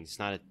unique things.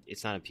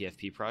 It's not a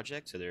PFP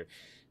project, so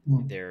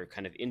Mm. they're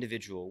kind of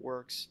individual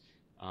works.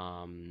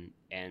 And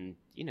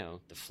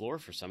the floor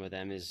for some of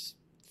them is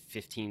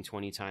 15,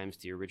 20 times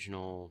the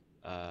original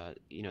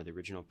the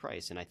original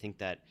price. And I think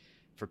that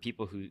for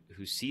people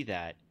who see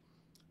that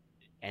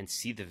and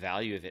see the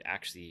value of it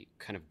actually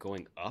kind of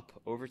going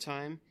up over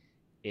time,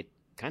 it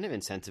kind of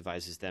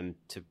incentivizes them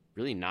to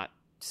really not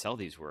sell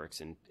these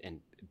works and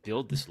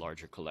build this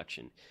larger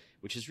collection,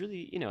 which is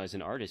really, as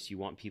an artist, you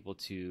want people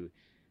to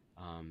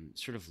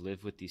sort of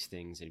live with these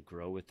things and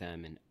grow with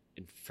them and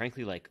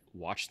frankly, like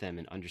watch them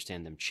and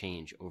understand them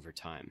change over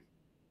time.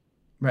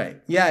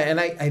 Right. Yeah. And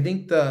I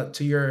think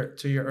to your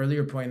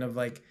earlier point of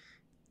like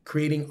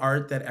creating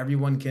art that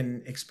everyone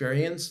can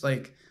experience,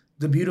 like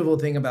the beautiful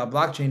thing about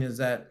blockchain is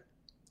that,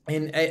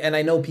 and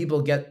I know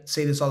people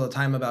say this all the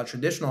time about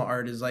traditional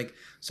art, is like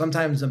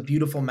sometimes a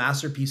beautiful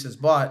masterpiece is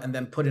bought and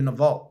then put in a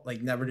vault,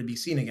 like never to be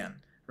seen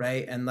again.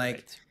 Right. And like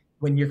Right.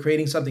 when you're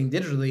creating something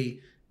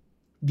digitally,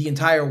 the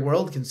entire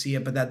world can see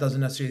it, but that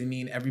doesn't necessarily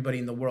mean everybody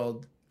in the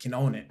world can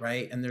own it,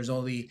 right? And there's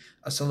only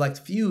a select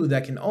few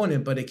that can own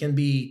it, but it can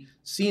be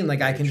seen.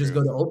 Like, I Very can just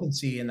go true. to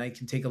OpenSea and I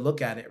can take a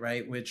look at it,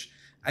 right? Which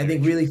I Very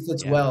think really true.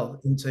 fits Yeah.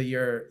 well into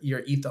your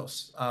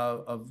ethos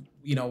of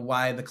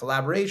why the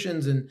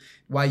collaborations and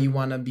why you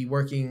want to be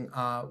working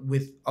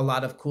with a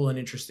lot of cool and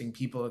interesting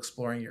people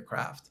exploring your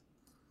craft.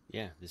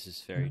 Yeah. This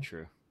is very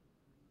true.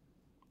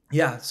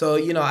 Yeah, so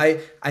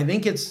I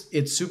think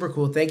it's super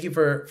cool. Thank you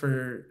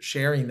for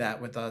sharing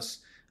that with us.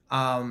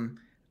 um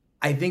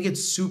I think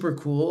it's super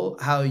cool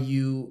how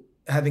you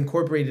have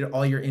incorporated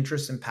all your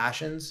interests and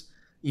passions,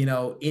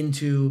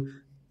 into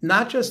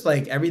not just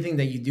like everything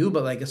that you do,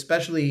 but like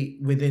especially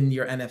within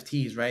your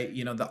NFTs, right?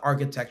 The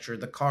architecture,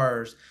 the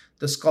cars,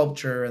 the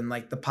sculpture, and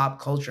like the pop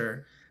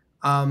culture.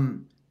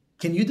 um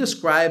can you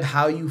describe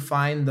how you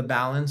find the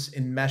balance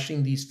in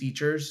meshing these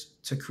features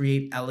to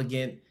create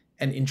elegant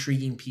and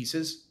intriguing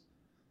pieces?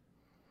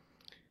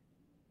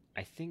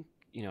 I think,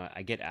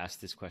 I get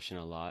asked this question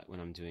a lot when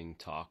I'm doing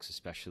talks,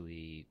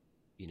 especially,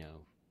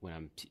 when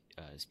I'm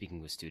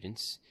speaking with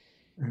students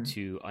Mhm.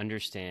 to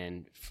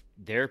understand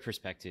their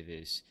perspective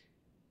is,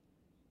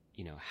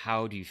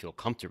 how do you feel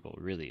comfortable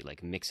really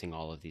like mixing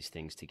all of these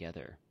things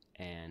together?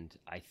 And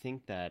I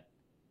think that,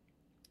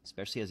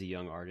 especially as a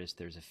young artist,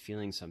 there's a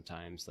feeling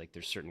sometimes like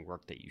there's certain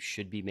work that you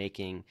should be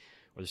making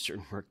or there's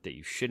certain work that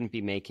you shouldn't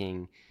be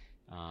making.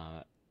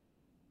 Uh,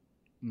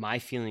 my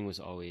feeling was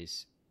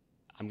always,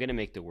 I'm going to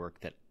make the work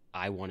that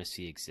I want to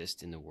see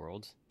exist in the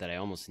world, that I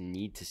almost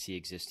need to see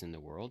exist in the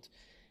world.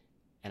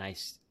 And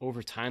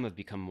over time, have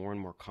become more and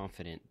more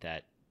confident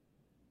that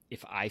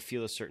if I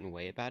feel a certain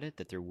way about it,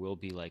 that there will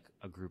be like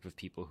a group of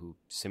people who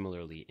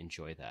similarly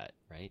enjoy that,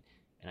 right?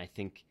 And I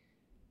think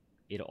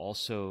it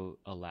also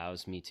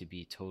allows me to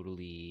be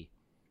totally,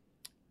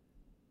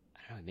 I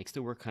don't know, it makes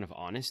the work kind of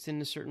honest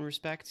in a certain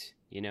respect.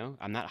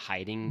 I'm not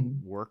hiding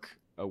Mhm. work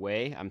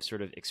away. I'm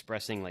sort of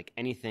expressing like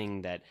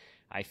anything that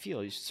I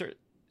feel.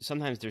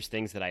 Sometimes there's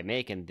things that I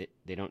make and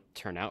they don't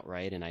turn out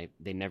right, and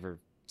they never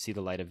see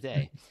the light of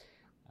day.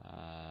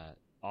 Uh,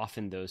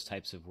 Often those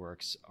types of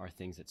works are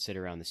things that sit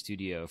around the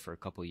studio for a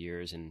couple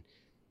years, and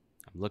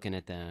I'm looking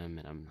at them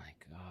and I'm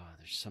like, oh,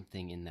 there's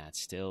something in that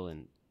still.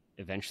 And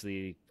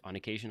eventually, on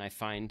occasion, I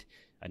find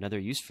another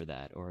use for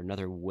that or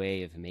another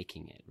way of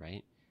making it,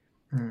 right?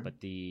 Mhm. But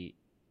the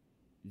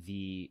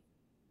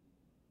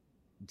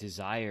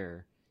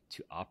desire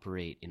to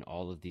operate in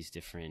all of these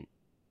different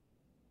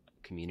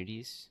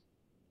communities,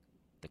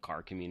 the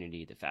car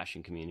community, the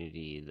fashion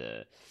community,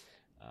 the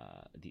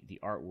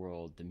art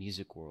world, the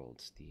music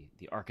world,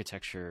 the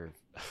architecture,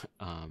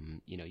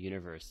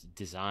 universe,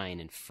 design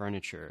and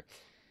furniture.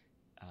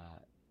 Uh,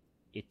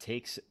 it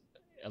takes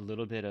a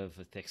little bit of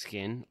a thick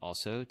skin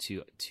also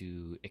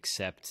to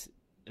accept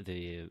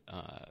the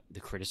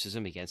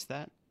criticism against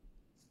that.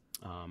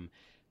 Um,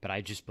 but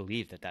I just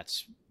believe that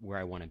that's where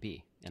I want to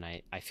be, and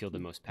I feel the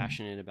most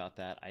passionate about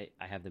that.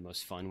 I have the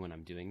most fun when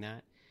I'm doing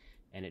that,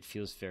 and it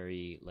feels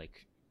very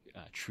like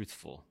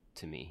truthful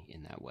to me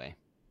in that way.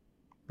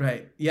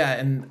 Right. Yeah.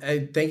 And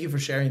thank you for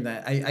sharing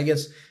that. I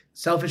guess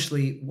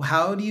selfishly,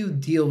 how do you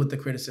deal with the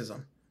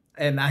criticism?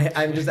 And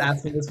I'm just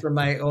asking this for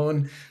my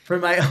own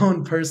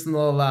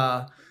personal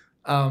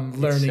It's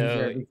learning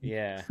here. so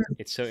yeah,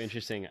 it's so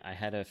interesting. I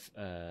had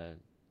a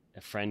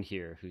friend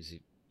here who's,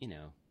 you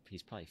know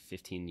he's probably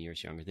 15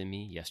 years younger than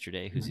me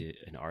yesterday, who's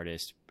an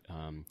artist,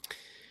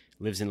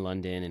 lives in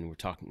London, and we're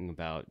talking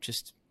about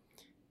just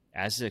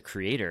as a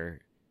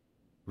creator,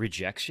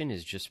 rejection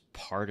is just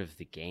part of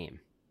the game.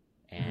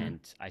 And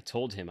I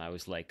told him, I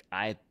was like,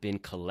 I've been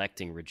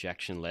collecting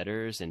rejection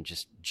letters and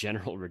just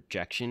general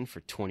rejection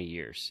for 20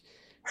 years.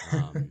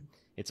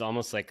 It's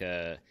almost like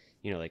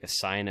like a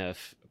sign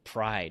of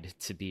pride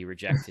to be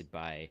rejected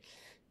by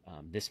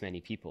this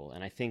many people.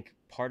 And I think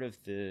part of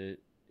that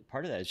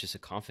is just a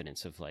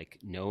confidence of like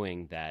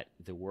knowing that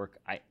the work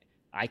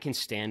I can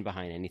stand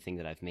behind anything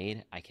that I've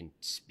made. I can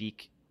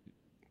speak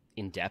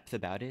in depth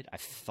about it. I've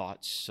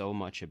thought so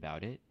much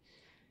about it.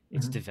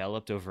 It's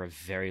developed over a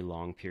very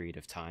long period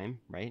of time,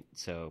 right?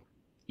 So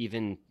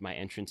even my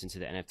entrance into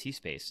the NFT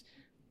space,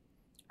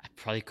 I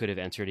probably could have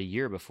entered a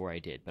year before I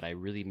did, but I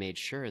really made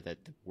sure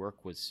that the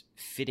work was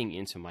fitting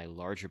into my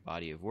larger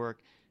body of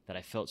work, that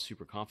I felt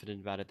super confident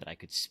about it, that I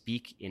could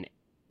speak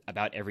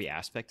about every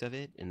aspect of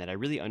it, and that I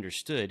really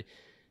understood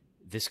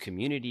this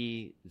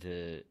community,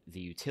 the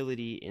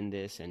utility in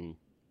this, and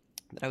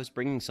that I was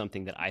bringing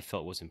something that I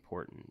felt was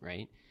important,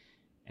 right?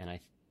 And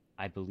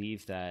I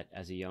believe that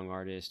as a young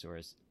artist, or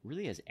as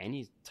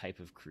any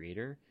type of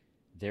creator,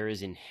 there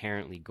is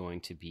inherently going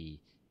to be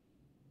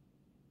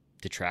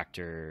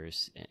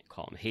detractors, and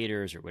call them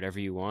haters or whatever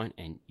you want,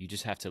 and you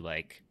just have to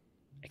like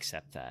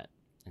accept that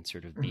and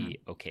sort of be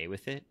okay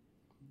with it.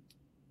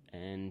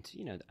 And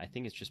I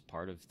think it's just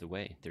part of the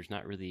way. There's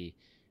not really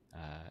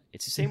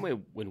it's the same way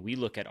when we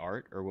look at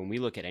art or when we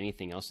look at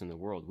anything else in the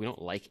world. We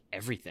don't like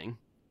everything,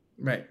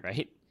 right?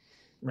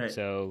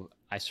 So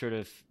I sort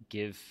of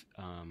give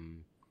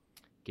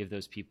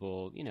those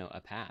people,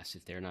 a pass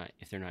if they're not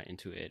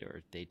into it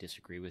or they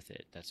disagree with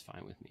it. That's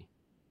fine with me.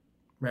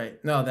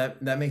 Right. No,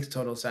 that makes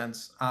total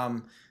sense.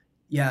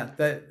 Yeah,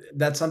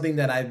 that's something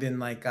that I've been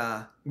like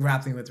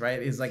grappling with, right?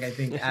 Is like I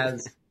think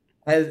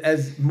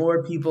as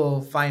more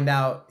people find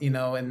out,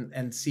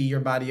 and see your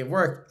body of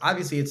work,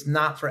 obviously it's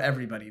not for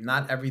everybody.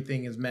 Not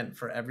everything is meant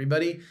for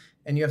everybody,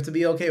 and you have to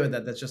be okay with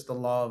that. That's just the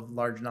law of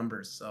large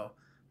numbers. So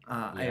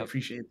I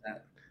appreciate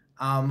that.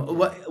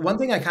 One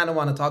thing I kind of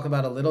want to talk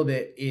about a little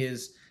bit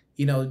is,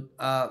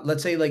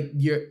 let's say like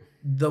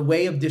the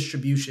way of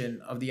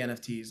distribution of the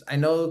NFTs. I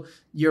know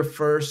your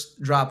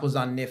first drop was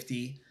on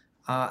Nifty.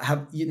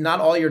 Not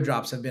all your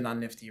drops have been on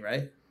Nifty,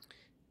 right?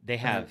 They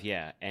have,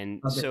 yeah.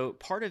 And so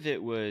part of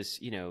it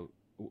was,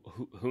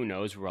 who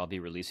knows where I'll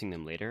be releasing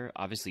them later.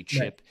 Obviously,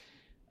 Chip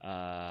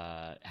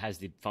has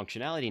the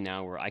functionality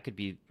now where I could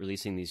be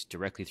releasing these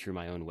directly through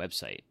my own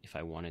website if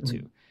I wanted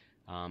to.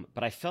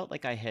 But I felt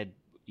like I had,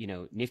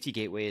 Nifty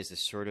Gateway is this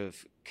sort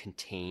of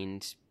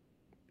contained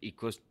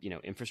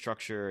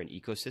infrastructure and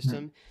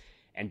ecosystem.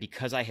 And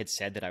because I had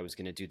said that I was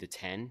going to do the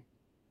 10,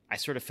 I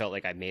sort of felt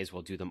like I may as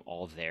well do them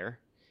all there.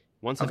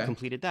 Once I've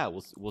completed that,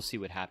 we'll see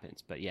what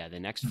happens. But yeah, the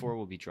next 4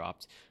 will be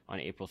dropped on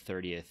April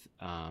 30th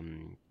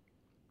on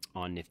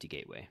Nifty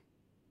Gateway.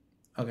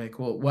 Okay,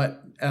 cool.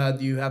 What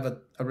do you have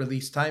a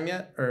release time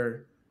yet,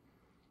 or?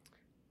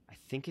 I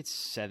think it's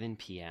 7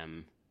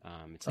 p.m.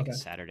 It's like a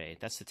Saturday.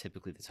 That's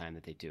typically the time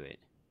that they do it.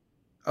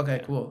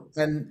 Okay, cool.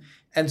 And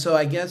so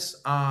I guess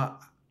a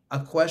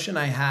question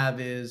I have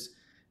is,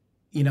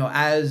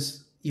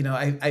 as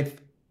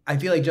I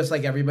feel like just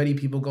like everybody,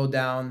 people go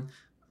down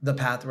the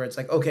path where it's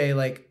like, okay,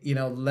 like,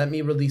 let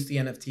me release the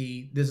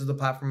NFT. This is the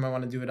platform I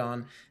want to do it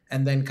on.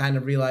 And then kind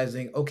of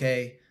realizing,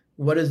 okay,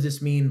 what does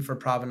this mean for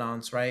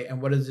provenance, right?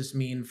 And what does this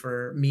mean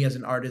for me as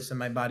an artist and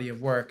my body of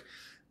work?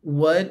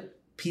 What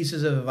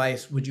pieces of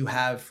advice would you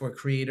have for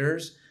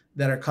creators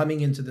that are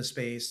coming into the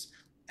space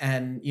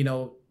and,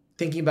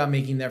 thinking about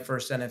making their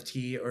first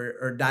NFT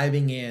or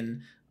diving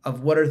in,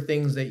 of what are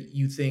things that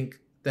you think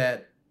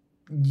that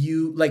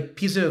you like,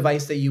 piece of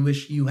advice that you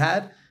wish you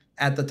had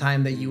at the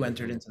time that you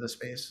entered into the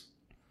space?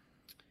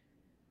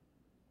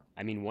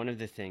 I mean, one of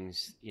the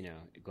things,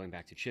 going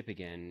back to Chip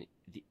again,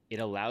 it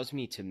allows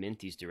me to mint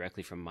these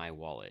directly from my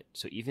wallet.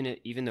 So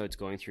even though it's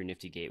going through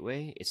Nifty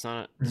Gateway, it's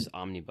not this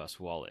omnibus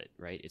wallet,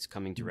 right? It's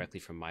coming directly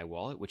from my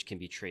wallet, which can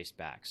be traced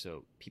back.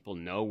 So people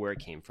know where it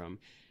came from.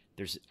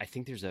 I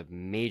think there's a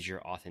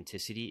major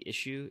authenticity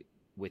issue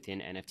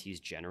within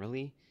NFTs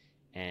generally,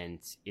 and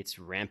it's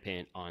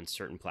rampant on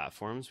certain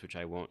platforms, which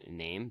I won't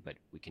name, but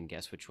we can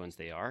guess which ones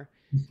they are.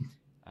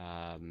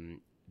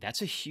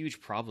 That's a huge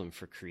problem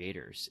for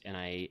creators. And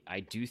I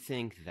do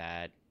think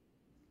that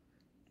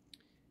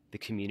the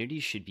community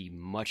should be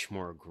much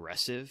more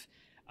aggressive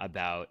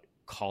about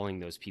calling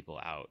those people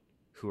out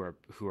who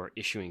are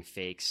issuing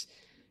fakes,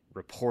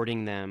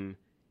 reporting them.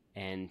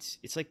 And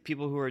it's like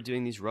people who are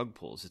doing these rug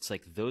pulls. It's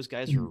like those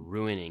guys are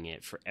ruining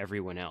it for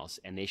everyone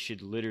else. And they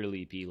should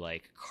literally be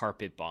like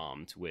carpet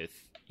bombed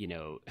with,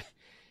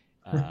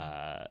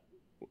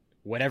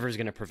 whatever's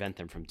going to prevent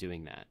them from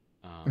doing that.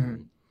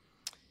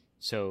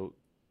 So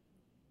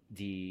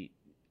the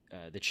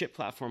Chip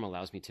platform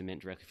allows me to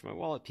mint directly from my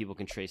wallet. People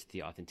can trace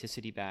the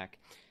authenticity back.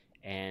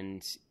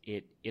 And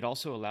it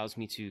also allows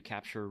me to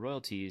capture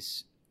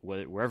royalties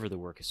wherever the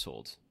work is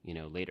sold,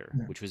 later,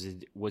 which was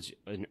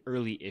an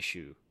early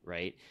issue,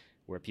 right?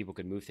 Where people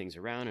could move things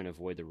around and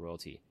avoid the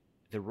royalty.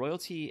 the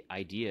royalty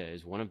idea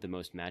is one of the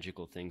most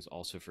magical things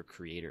also for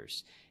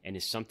creators, and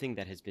is something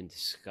that has been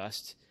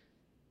discussed,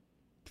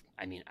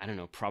 I mean, I don't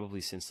know,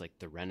 probably since like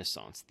the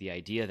Renaissance. The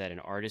idea that an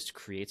artist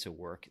creates a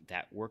work,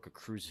 that work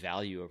accrues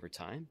value over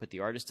time, but the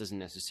artist doesn't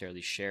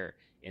necessarily share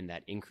in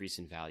that increase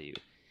in value.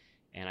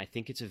 And I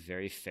think it's a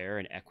very fair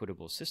and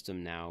equitable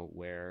system now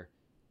where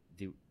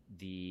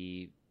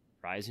the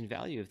rise in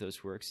value of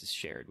those works is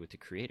shared with the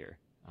creator.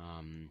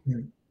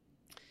 Mm.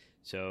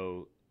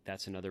 So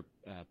that's another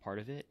part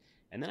of it.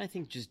 And then I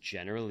think just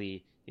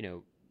generally,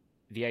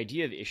 the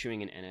idea of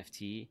issuing an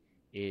NFT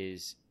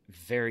is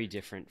very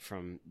different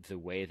from the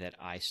way that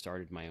I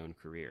started my own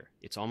career.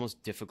 It's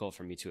almost difficult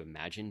for me to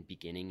imagine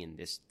beginning in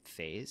this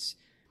phase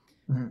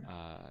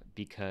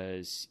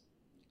because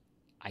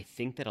I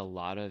think that a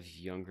lot of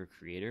younger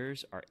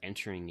creators are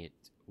entering it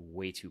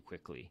way too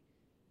quickly.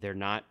 They're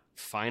not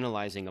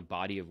finalizing a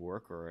body of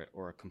work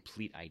or a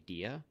complete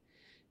idea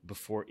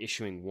before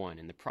issuing one.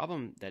 And the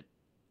problem that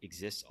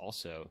exists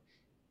also,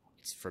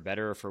 it's for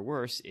better or for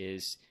worse,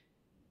 is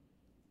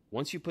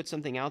once you put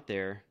something out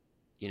there,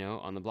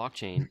 on the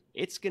blockchain,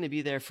 it's going to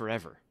be there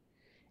forever.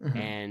 Mm-hmm.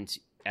 And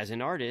as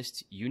an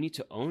artist, you need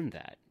to own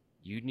that.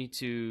 You need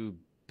to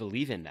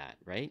believe in that,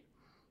 right?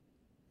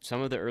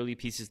 Some of the early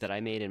pieces that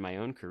I made in my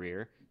own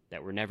career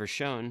that were never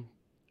shown,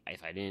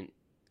 if I didn't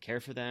care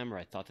for them or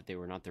I thought that they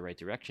were not the right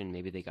direction,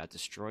 maybe they got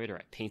destroyed or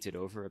I painted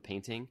over a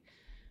painting.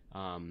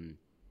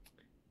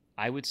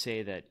 I would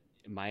say that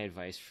my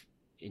advice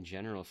in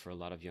general for a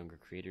lot of younger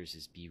creators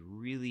is be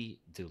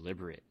really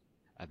deliberate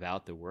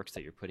about the works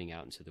that you're putting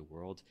out into the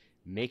world.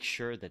 Make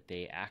sure that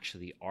they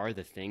actually are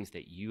the things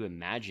that you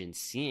imagine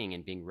seeing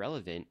and being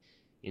relevant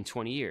in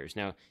 20 years.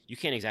 Now, you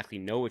can't exactly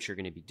know what you're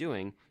going to be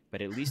doing,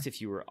 but at least if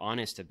you were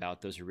honest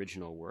about those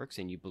original works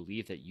and you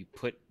believe that you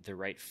put the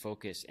right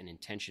focus and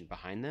intention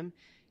behind them,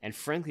 and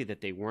frankly,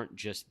 that they weren't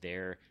just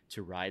there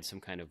to ride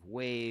some kind of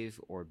wave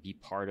or be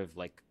part of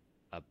like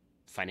a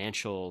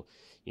financial,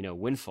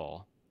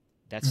 windfall,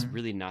 that's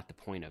really not the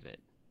point of it,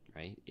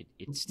 right?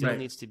 It still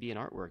needs to be an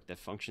artwork that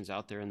functions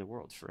out there in the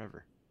world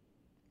forever.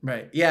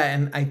 Right. Yeah.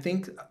 And I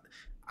think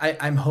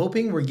I'm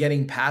hoping we're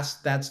getting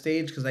past that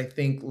stage, because I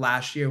think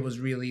last year was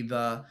really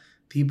a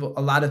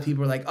lot of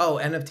people were like, oh,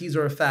 NFTs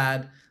are a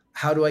fad.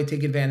 How do I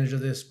take advantage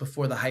of this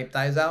before the hype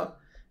dies out?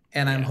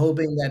 And I'm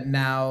hoping that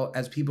now,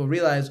 as people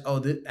realize, oh,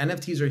 the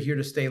NFTs are here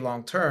to stay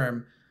long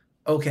term.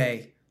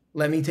 Okay,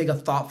 let me take a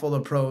thoughtful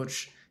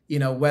approach.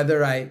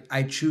 Whether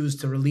I choose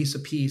to release a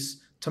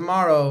piece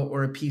tomorrow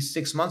or a piece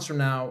 6 months from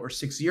now or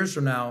 6 years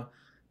from now,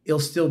 it'll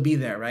still be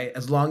there, right?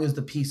 As long as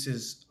the piece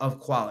is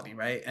of quality,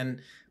 right? And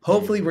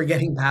hopefully we're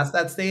getting past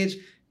that stage.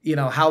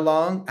 How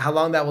long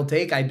that will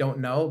take, I don't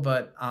know.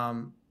 But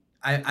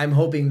I'm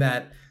hoping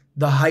that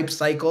the hype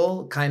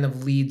cycle kind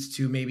of leads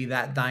to maybe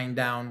that dying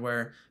down,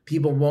 where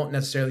people won't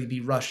necessarily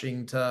be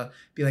rushing to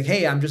be like,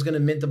 hey, I'm just going to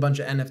mint a bunch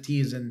of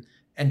NFTs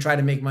and try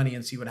to make money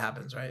and see what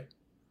happens, right?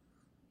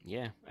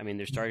 Yeah. I mean,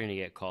 they're starting to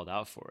get called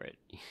out for it.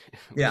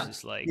 Yeah.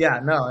 Is like, yeah,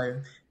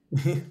 no.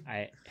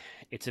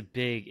 It's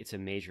a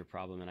major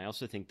problem. And I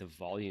also think the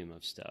volume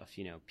of stuff,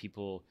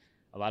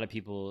 a lot of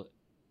people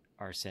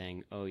are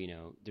saying, oh,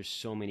 there's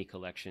so many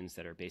collections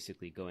that are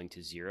basically going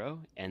to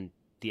zero. And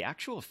the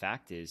actual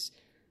fact is,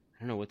 I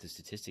don't know what the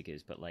statistic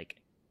is, but like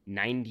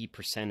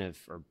 90% of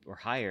or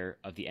higher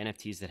of the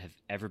NFTs that have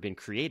ever been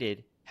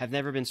created have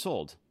never been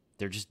sold.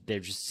 They're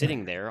just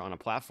sitting there on a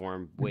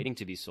platform waiting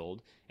to be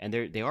sold, and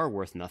they are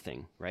worth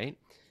nothing, right?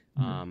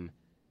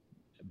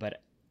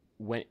 But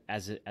when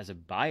as a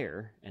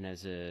buyer and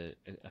as a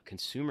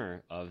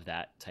consumer of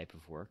that type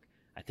of work,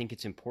 I think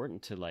it's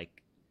important to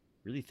like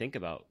really think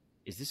about,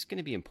 is this going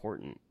to be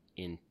important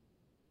in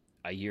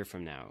a year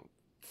from now,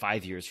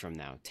 5 years from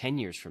now, 10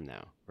 years from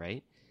now,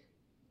 right?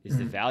 Is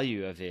the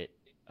value of it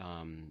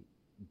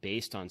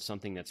based on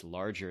something that's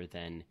larger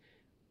than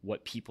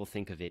what people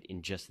think of it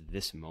in just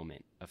this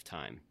moment of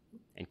time?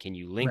 And can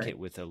you link it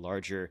with a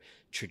larger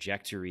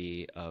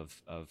trajectory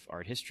of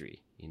art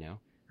history,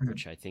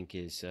 which I think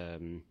is,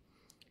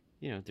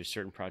 there's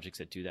certain projects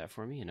that do that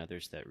for me and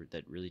others that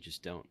really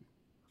just don't.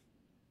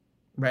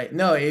 Right.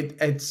 No, it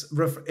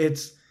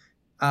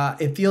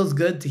feels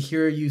good to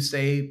hear you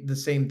say the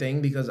same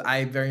thing, because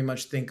I very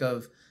much think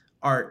of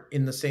art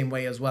in the same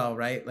way as well,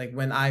 right? Like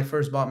when I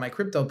first bought my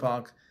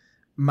CryptoPunk,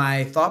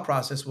 my thought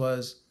process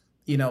was,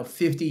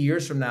 50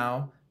 years from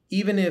now,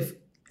 even if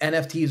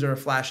NFTs are a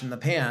flash in the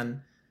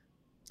pan,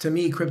 to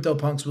me,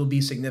 CryptoPunks will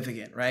be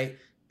significant, right?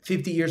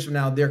 50 years from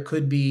now, there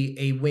could be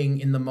a wing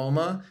in the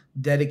MoMA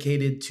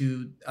dedicated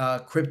to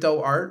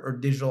crypto art or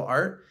digital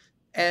art.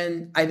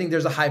 And I think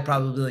there's a high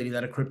probability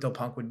that a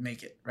CryptoPunk would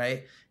make it,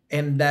 right?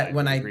 And that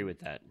I agree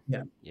with that.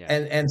 Yeah.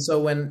 And so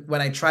when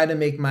I try to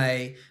make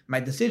my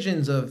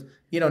decisions of,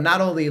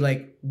 not only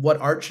like what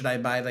art should I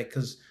buy, like,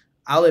 because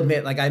I'll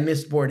admit, like, I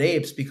missed Bored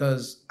Apes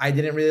because I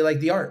didn't really like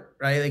the art,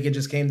 right? Like it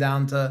just came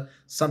down to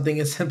something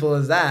as simple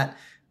as that.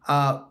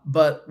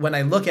 But when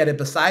I look at it,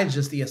 besides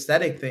just the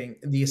aesthetic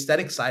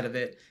side of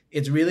it,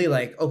 it's really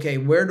like, okay,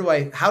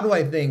 how do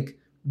I think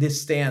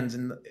this stands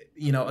in,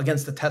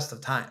 against the test of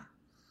time?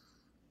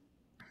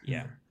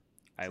 Yeah,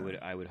 So,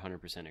 I would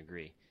 100%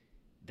 agree.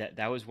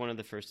 That was one of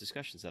the first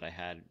discussions that I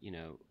had,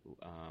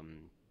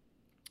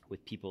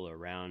 with people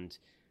around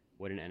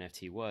what an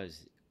NFT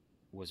was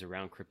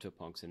around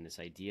CryptoPunks, and this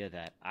idea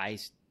that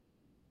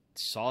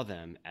saw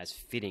them as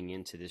fitting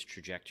into this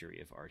trajectory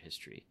of art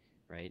history,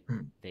 right?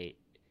 mm, They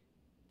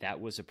That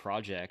was a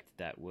project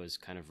that was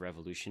kind of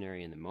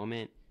revolutionary in the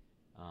moment,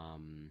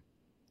 um,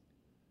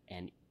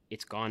 and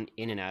it's gone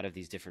in and out of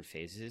these different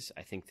phases.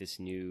 I think this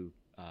new,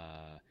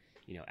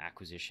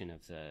 acquisition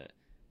of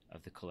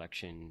the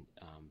collection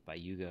by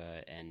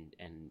Yuga,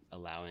 and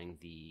allowing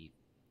the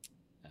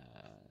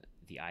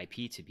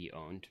IP to be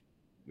owned,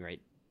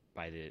 right,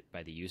 by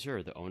the user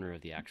or the owner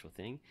of the actual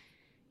thing,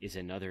 is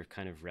another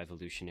kind of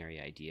revolutionary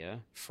idea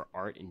for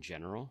art in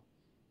general.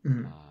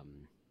 mm.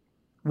 Um,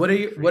 it What are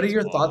creates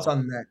your thoughts awe.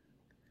 on that?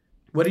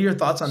 What are your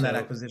thoughts on that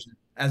So acquisition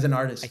as an I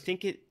artist?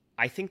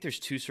 think there's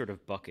two sort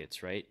of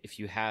buckets, right? If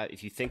you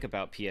think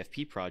about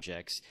PFP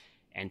projects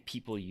and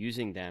people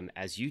using them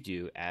as you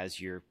do as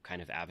your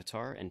kind of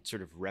avatar and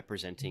sort of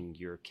representing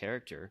your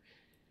character,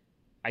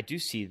 I do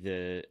see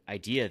the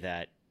idea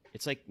that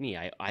it's like me.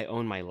 I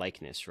own my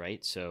likeness,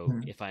 right? So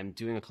Mm. if I'm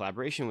doing a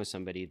collaboration with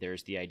somebody,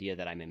 there's the idea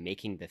that I'm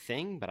making the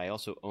thing, but I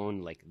also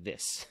own like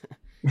this.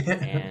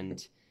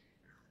 And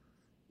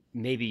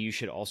maybe you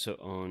should also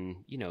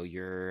own,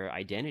 your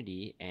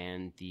identity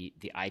and the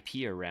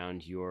IP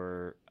around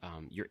your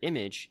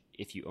image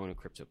if you own a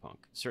CryptoPunk.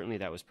 Certainly,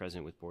 that was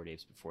present with Bored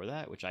Apes before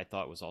that, which I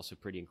thought was also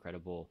pretty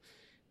incredible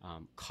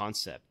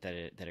concept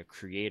that a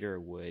creator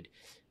would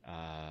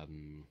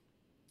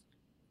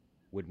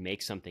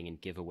make something and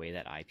give away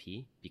that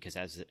IP. Because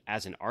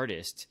as an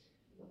artist,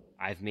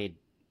 I've made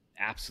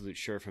absolute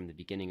sure from the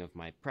beginning of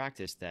my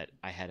practice that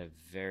I had a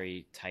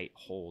very tight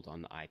hold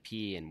on the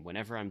IP. And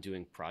whenever I'm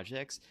doing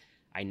projects,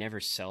 I never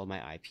sell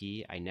my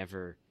IP.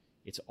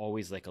 It's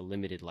always like a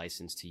limited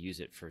license to use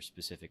it for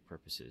specific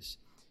purposes.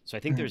 So I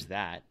think Mm. there's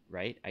that,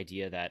 right?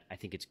 Idea that I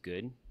think it's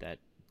good that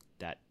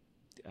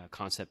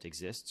concept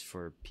exists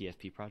for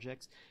PFP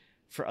projects.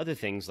 For other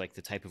things like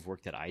the type of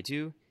work that I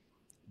do,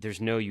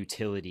 there's no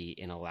utility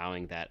in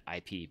allowing that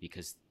IP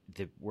because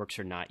the works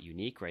are not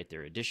unique, right?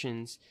 They're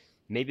additions.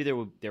 Maybe there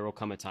will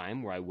come a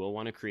time where I will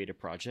want to create a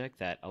project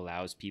that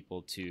allows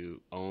people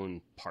to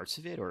own parts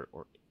of it or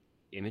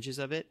images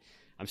of it.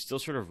 I'm still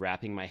sort of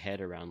wrapping my head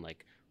around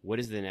like what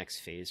is the next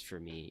phase for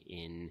me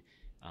in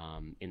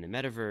the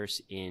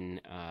metaverse,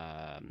 in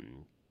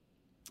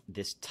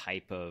this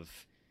type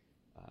of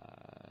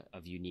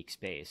unique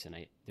space, and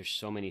there's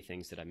so many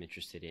things that I'm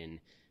interested in.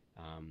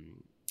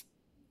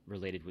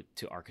 Related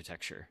to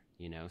architecture,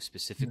 Mm.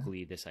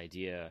 specifically this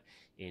idea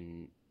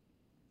in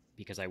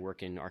because I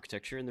work in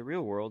architecture in the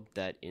real world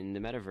that in the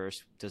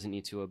metaverse doesn't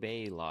need to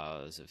obey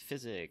laws of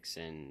physics,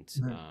 and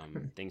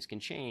Mm. things can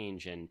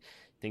change and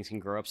things can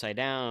grow upside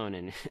down,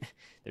 and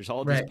there's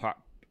all these Right.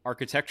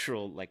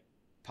 architectural like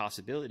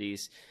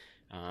possibilities.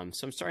 So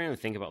I'm starting to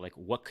think about like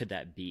what could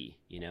that be,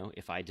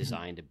 if I Mhm.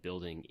 designed a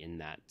building in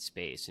that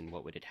space and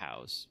what would it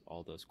house?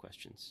 All those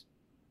questions.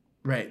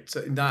 Right. So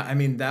that, I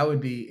mean, that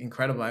would be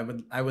incredible.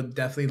 I would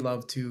definitely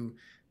love to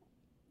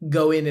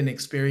go in and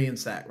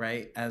experience that,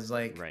 right? As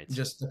like Right.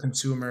 just a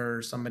consumer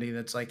or somebody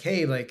that's like,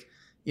 hey, like,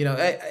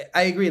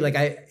 I agree. Like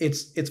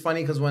it's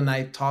funny because when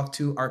I talk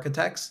to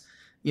architects,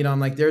 I'm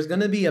like, there's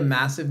gonna be a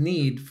massive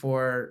need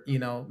for,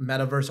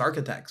 metaverse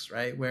architects,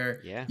 right?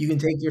 Where Yeah. you can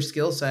take your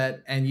skill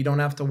set and you don't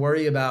have to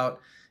worry about,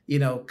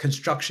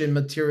 construction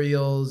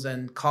materials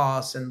and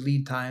costs and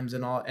lead times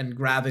and all and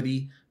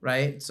gravity,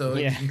 right? So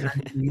you Yeah. can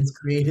kind of be as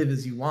creative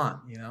as you want.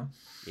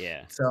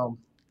 Yeah.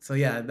 So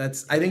yeah,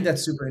 I think Yeah.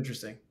 that's super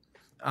interesting.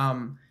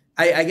 Um,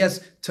 I guess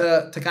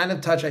to kind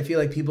of touch, I feel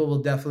like people will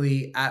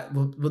definitely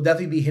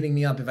be hitting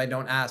me up if I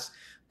don't ask.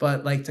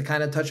 But like to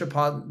kind of touch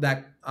upon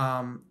that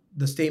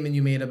the statement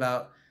you made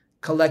about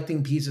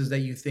collecting pieces that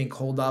you think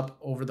hold up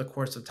over the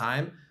course of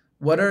time.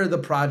 What are the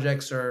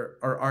projects or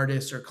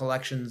artists or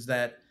collections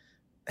that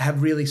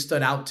have really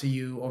stood out to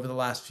you over the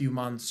last few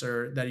months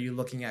or that are you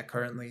looking at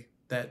currently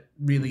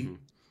Hmm.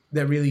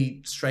 that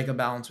really strike a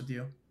balance with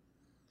you?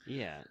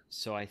 Yeah.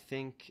 So I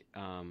think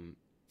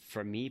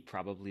for me,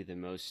 probably the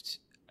most,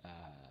 I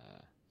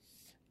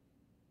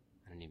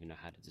don't even know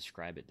how to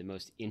describe it, the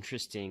most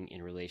interesting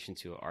in relation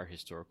to our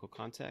historical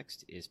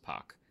context is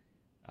Pac.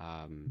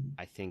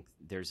 I think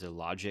there's a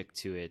logic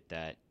to it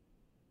that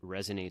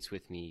resonates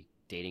with me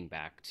dating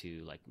back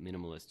to like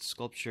minimalist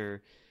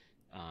sculpture.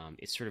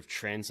 It's sort of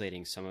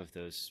translating some of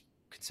those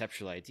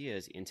conceptual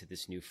ideas into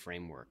this new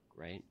framework,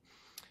 right?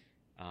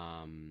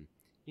 Um,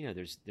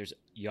 there's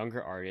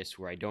younger artists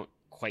where I don't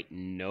quite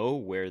know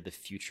where the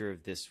future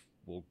of this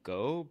will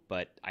go,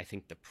 but I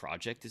think the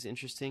project is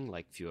interesting,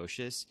 like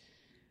Fuocious,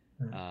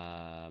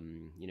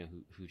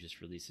 Mm. who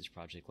just released his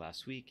project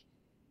last week.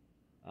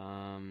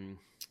 Um,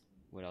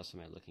 what else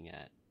am I looking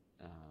at?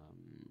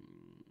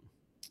 Um,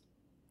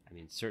 I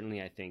mean,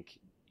 certainly, I think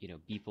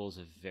Beeple's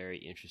a very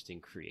interesting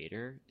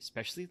creator,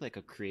 especially like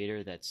a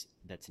creator that's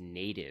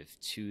native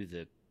to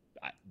the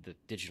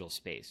digital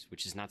space,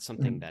 which is not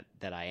something Mm.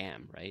 that I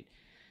am, right?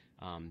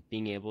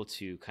 Being able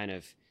to kind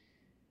of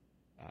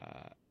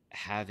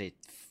have a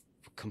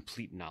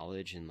complete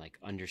knowledge and like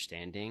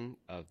understanding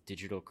of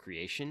digital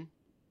creation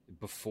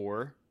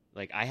before.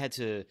 Like I had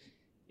to,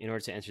 in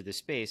order to enter this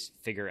space,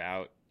 figure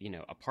out,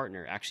 a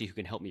partner actually who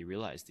can help me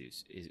realize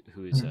these,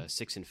 who is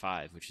 6 and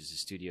 5, which is a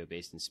studio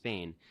based in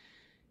Spain,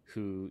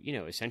 who,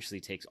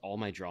 essentially takes all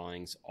my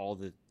drawings, all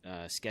the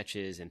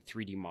sketches and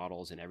 3D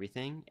models and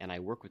everything, and I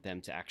work with them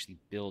to actually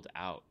build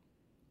out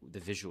the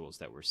visuals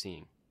that we're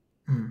seeing.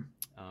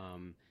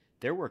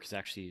 Their work is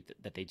actually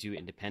that they do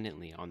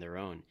independently on their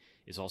own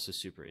is also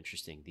super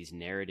interesting. These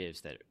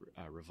narratives that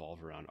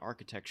revolve around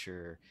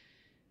architecture.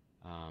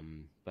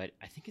 But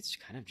I think it's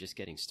kind of just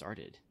getting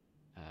started.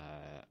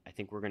 I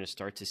think we're going to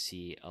start to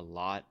see a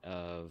lot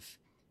of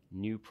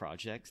new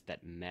projects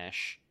that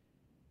mesh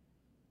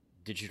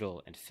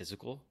digital and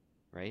physical,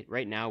 right?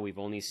 Right now, we've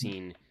only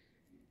seen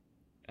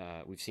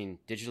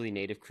digitally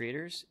native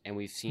creators, and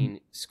we've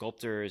seen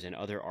sculptors and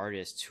other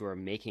artists who are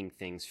making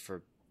things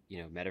for,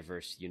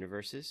 metaverse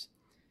universes.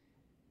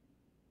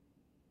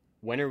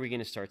 When are we going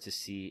to start to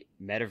see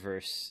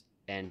metaverse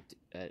and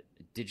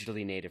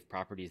digitally native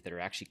properties that are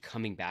actually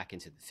coming back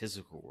into the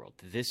physical world?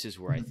 This is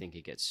where I think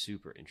it gets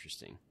super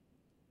interesting.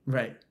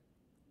 Right.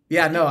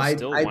 Yeah, no, I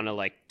still want to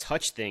like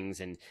touch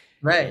things and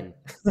right.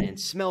 and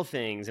smell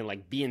things and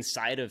like be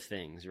inside of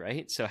things,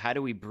 right? So how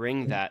do we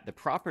bring that, the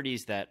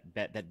properties that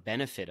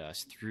benefit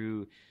us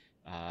through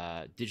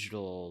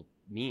digital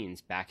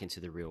means, back into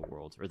the real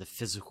world or the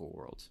physical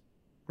world?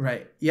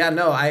 Right. Yeah,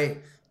 no,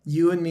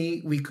 you and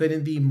me, we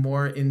couldn't be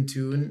more in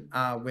tune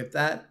with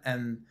that.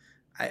 And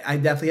I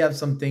definitely have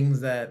some things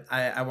that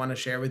I want to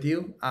share with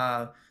you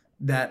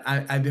that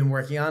I've been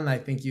working on. I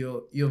think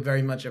you'll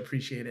very much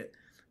appreciate it.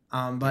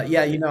 But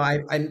yeah,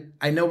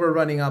 I know we're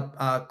running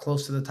up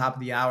close to the top of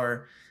the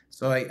hour,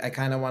 so I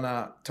kind of want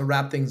to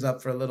wrap things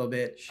up for a little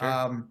bit.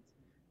 Sure.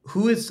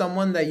 Who is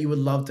someone that you would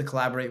love to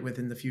collaborate with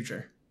in the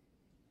future?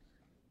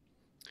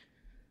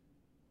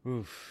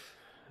 Oof.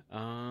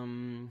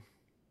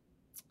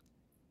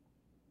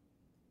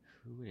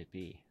 Who would it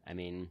be? I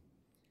mean,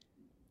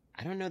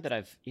 I don't know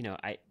that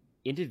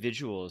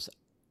individuals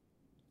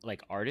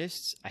like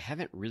artists, I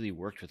haven't really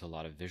worked with a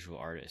lot of visual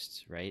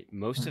artists, right?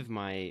 In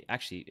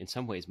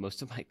some ways,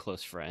 most of my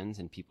close friends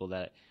and people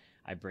that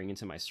I bring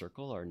into my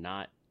circle are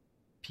not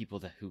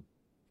people who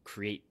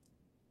create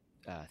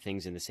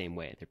things in the same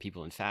way. They're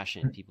people in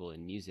fashion, people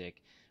in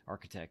music,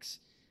 architects.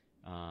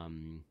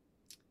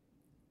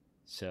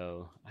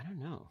 So I don't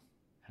know.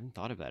 I haven't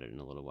thought about it in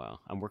a little while.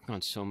 I'm working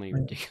on so many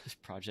ridiculous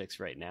projects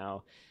right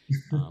now.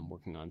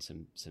 Working on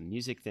some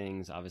music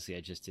things. Obviously,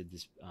 I just did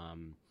this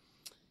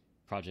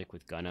project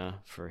with Gunna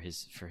for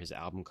his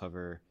album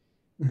cover.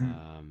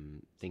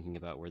 Thinking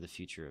about where the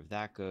future of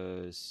that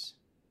goes.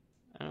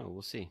 I don't know.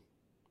 We'll see.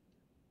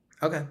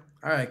 Okay.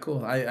 All right,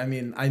 cool. I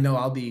mean, I know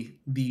I'll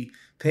be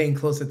paying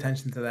close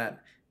attention to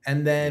that.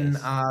 And then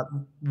Yes.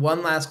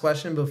 one last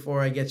question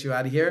before I get you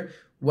out of here.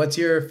 What's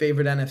your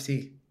favorite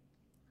NFT?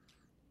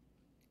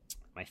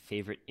 My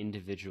favorite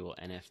individual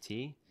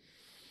NFT.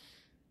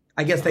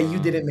 I guess that you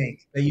didn't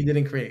make, that you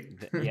didn't create.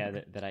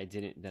 That I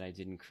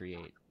didn't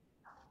create.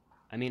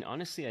 I mean,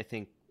 honestly, I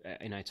think,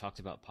 and I talked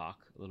about Pac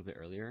a little bit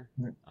earlier,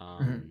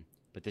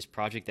 but this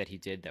project that he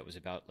did that was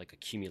about like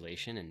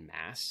accumulation and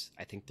mass,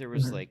 I think there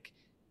was like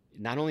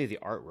not only the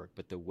artwork,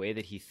 but the way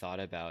that he thought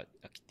about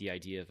the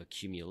idea of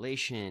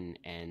accumulation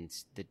and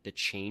the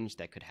change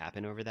that could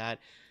happen over that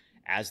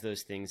as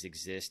those things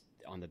exist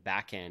on the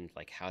back end,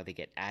 like how they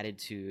get added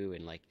to,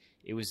 and like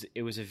it was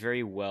a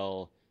very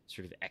well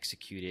sort of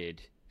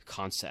executed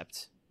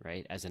concept,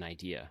 right, as an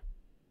idea.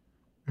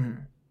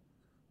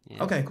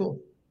 Yeah. Okay, cool.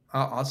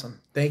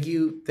 Awesome. Thank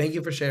you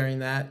for sharing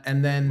that.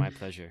 And then My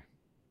pleasure.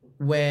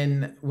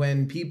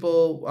 when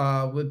people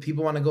would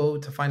people want to go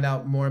to find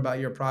out more about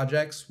your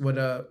projects, what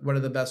are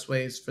the best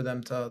ways for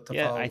them to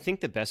Yeah, I follow?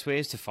 think the best way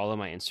is to follow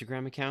my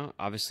Instagram account.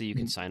 Obviously, you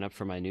can sign up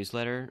for my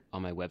newsletter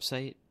on my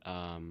website,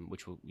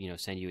 which will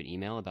send you an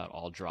email about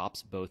all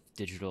drops, both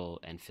digital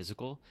and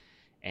physical,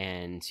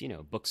 and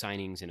book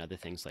signings and other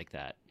things like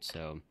that.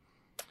 So,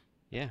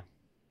 yeah,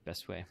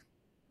 best way.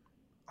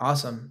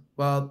 Awesome.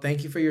 Well,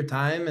 thank you for your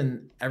time,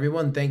 and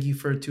everyone, thank you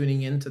for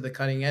tuning in to the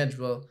Cutting Edge.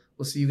 We'll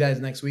see you guys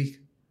next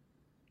week.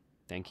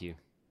 Thank you.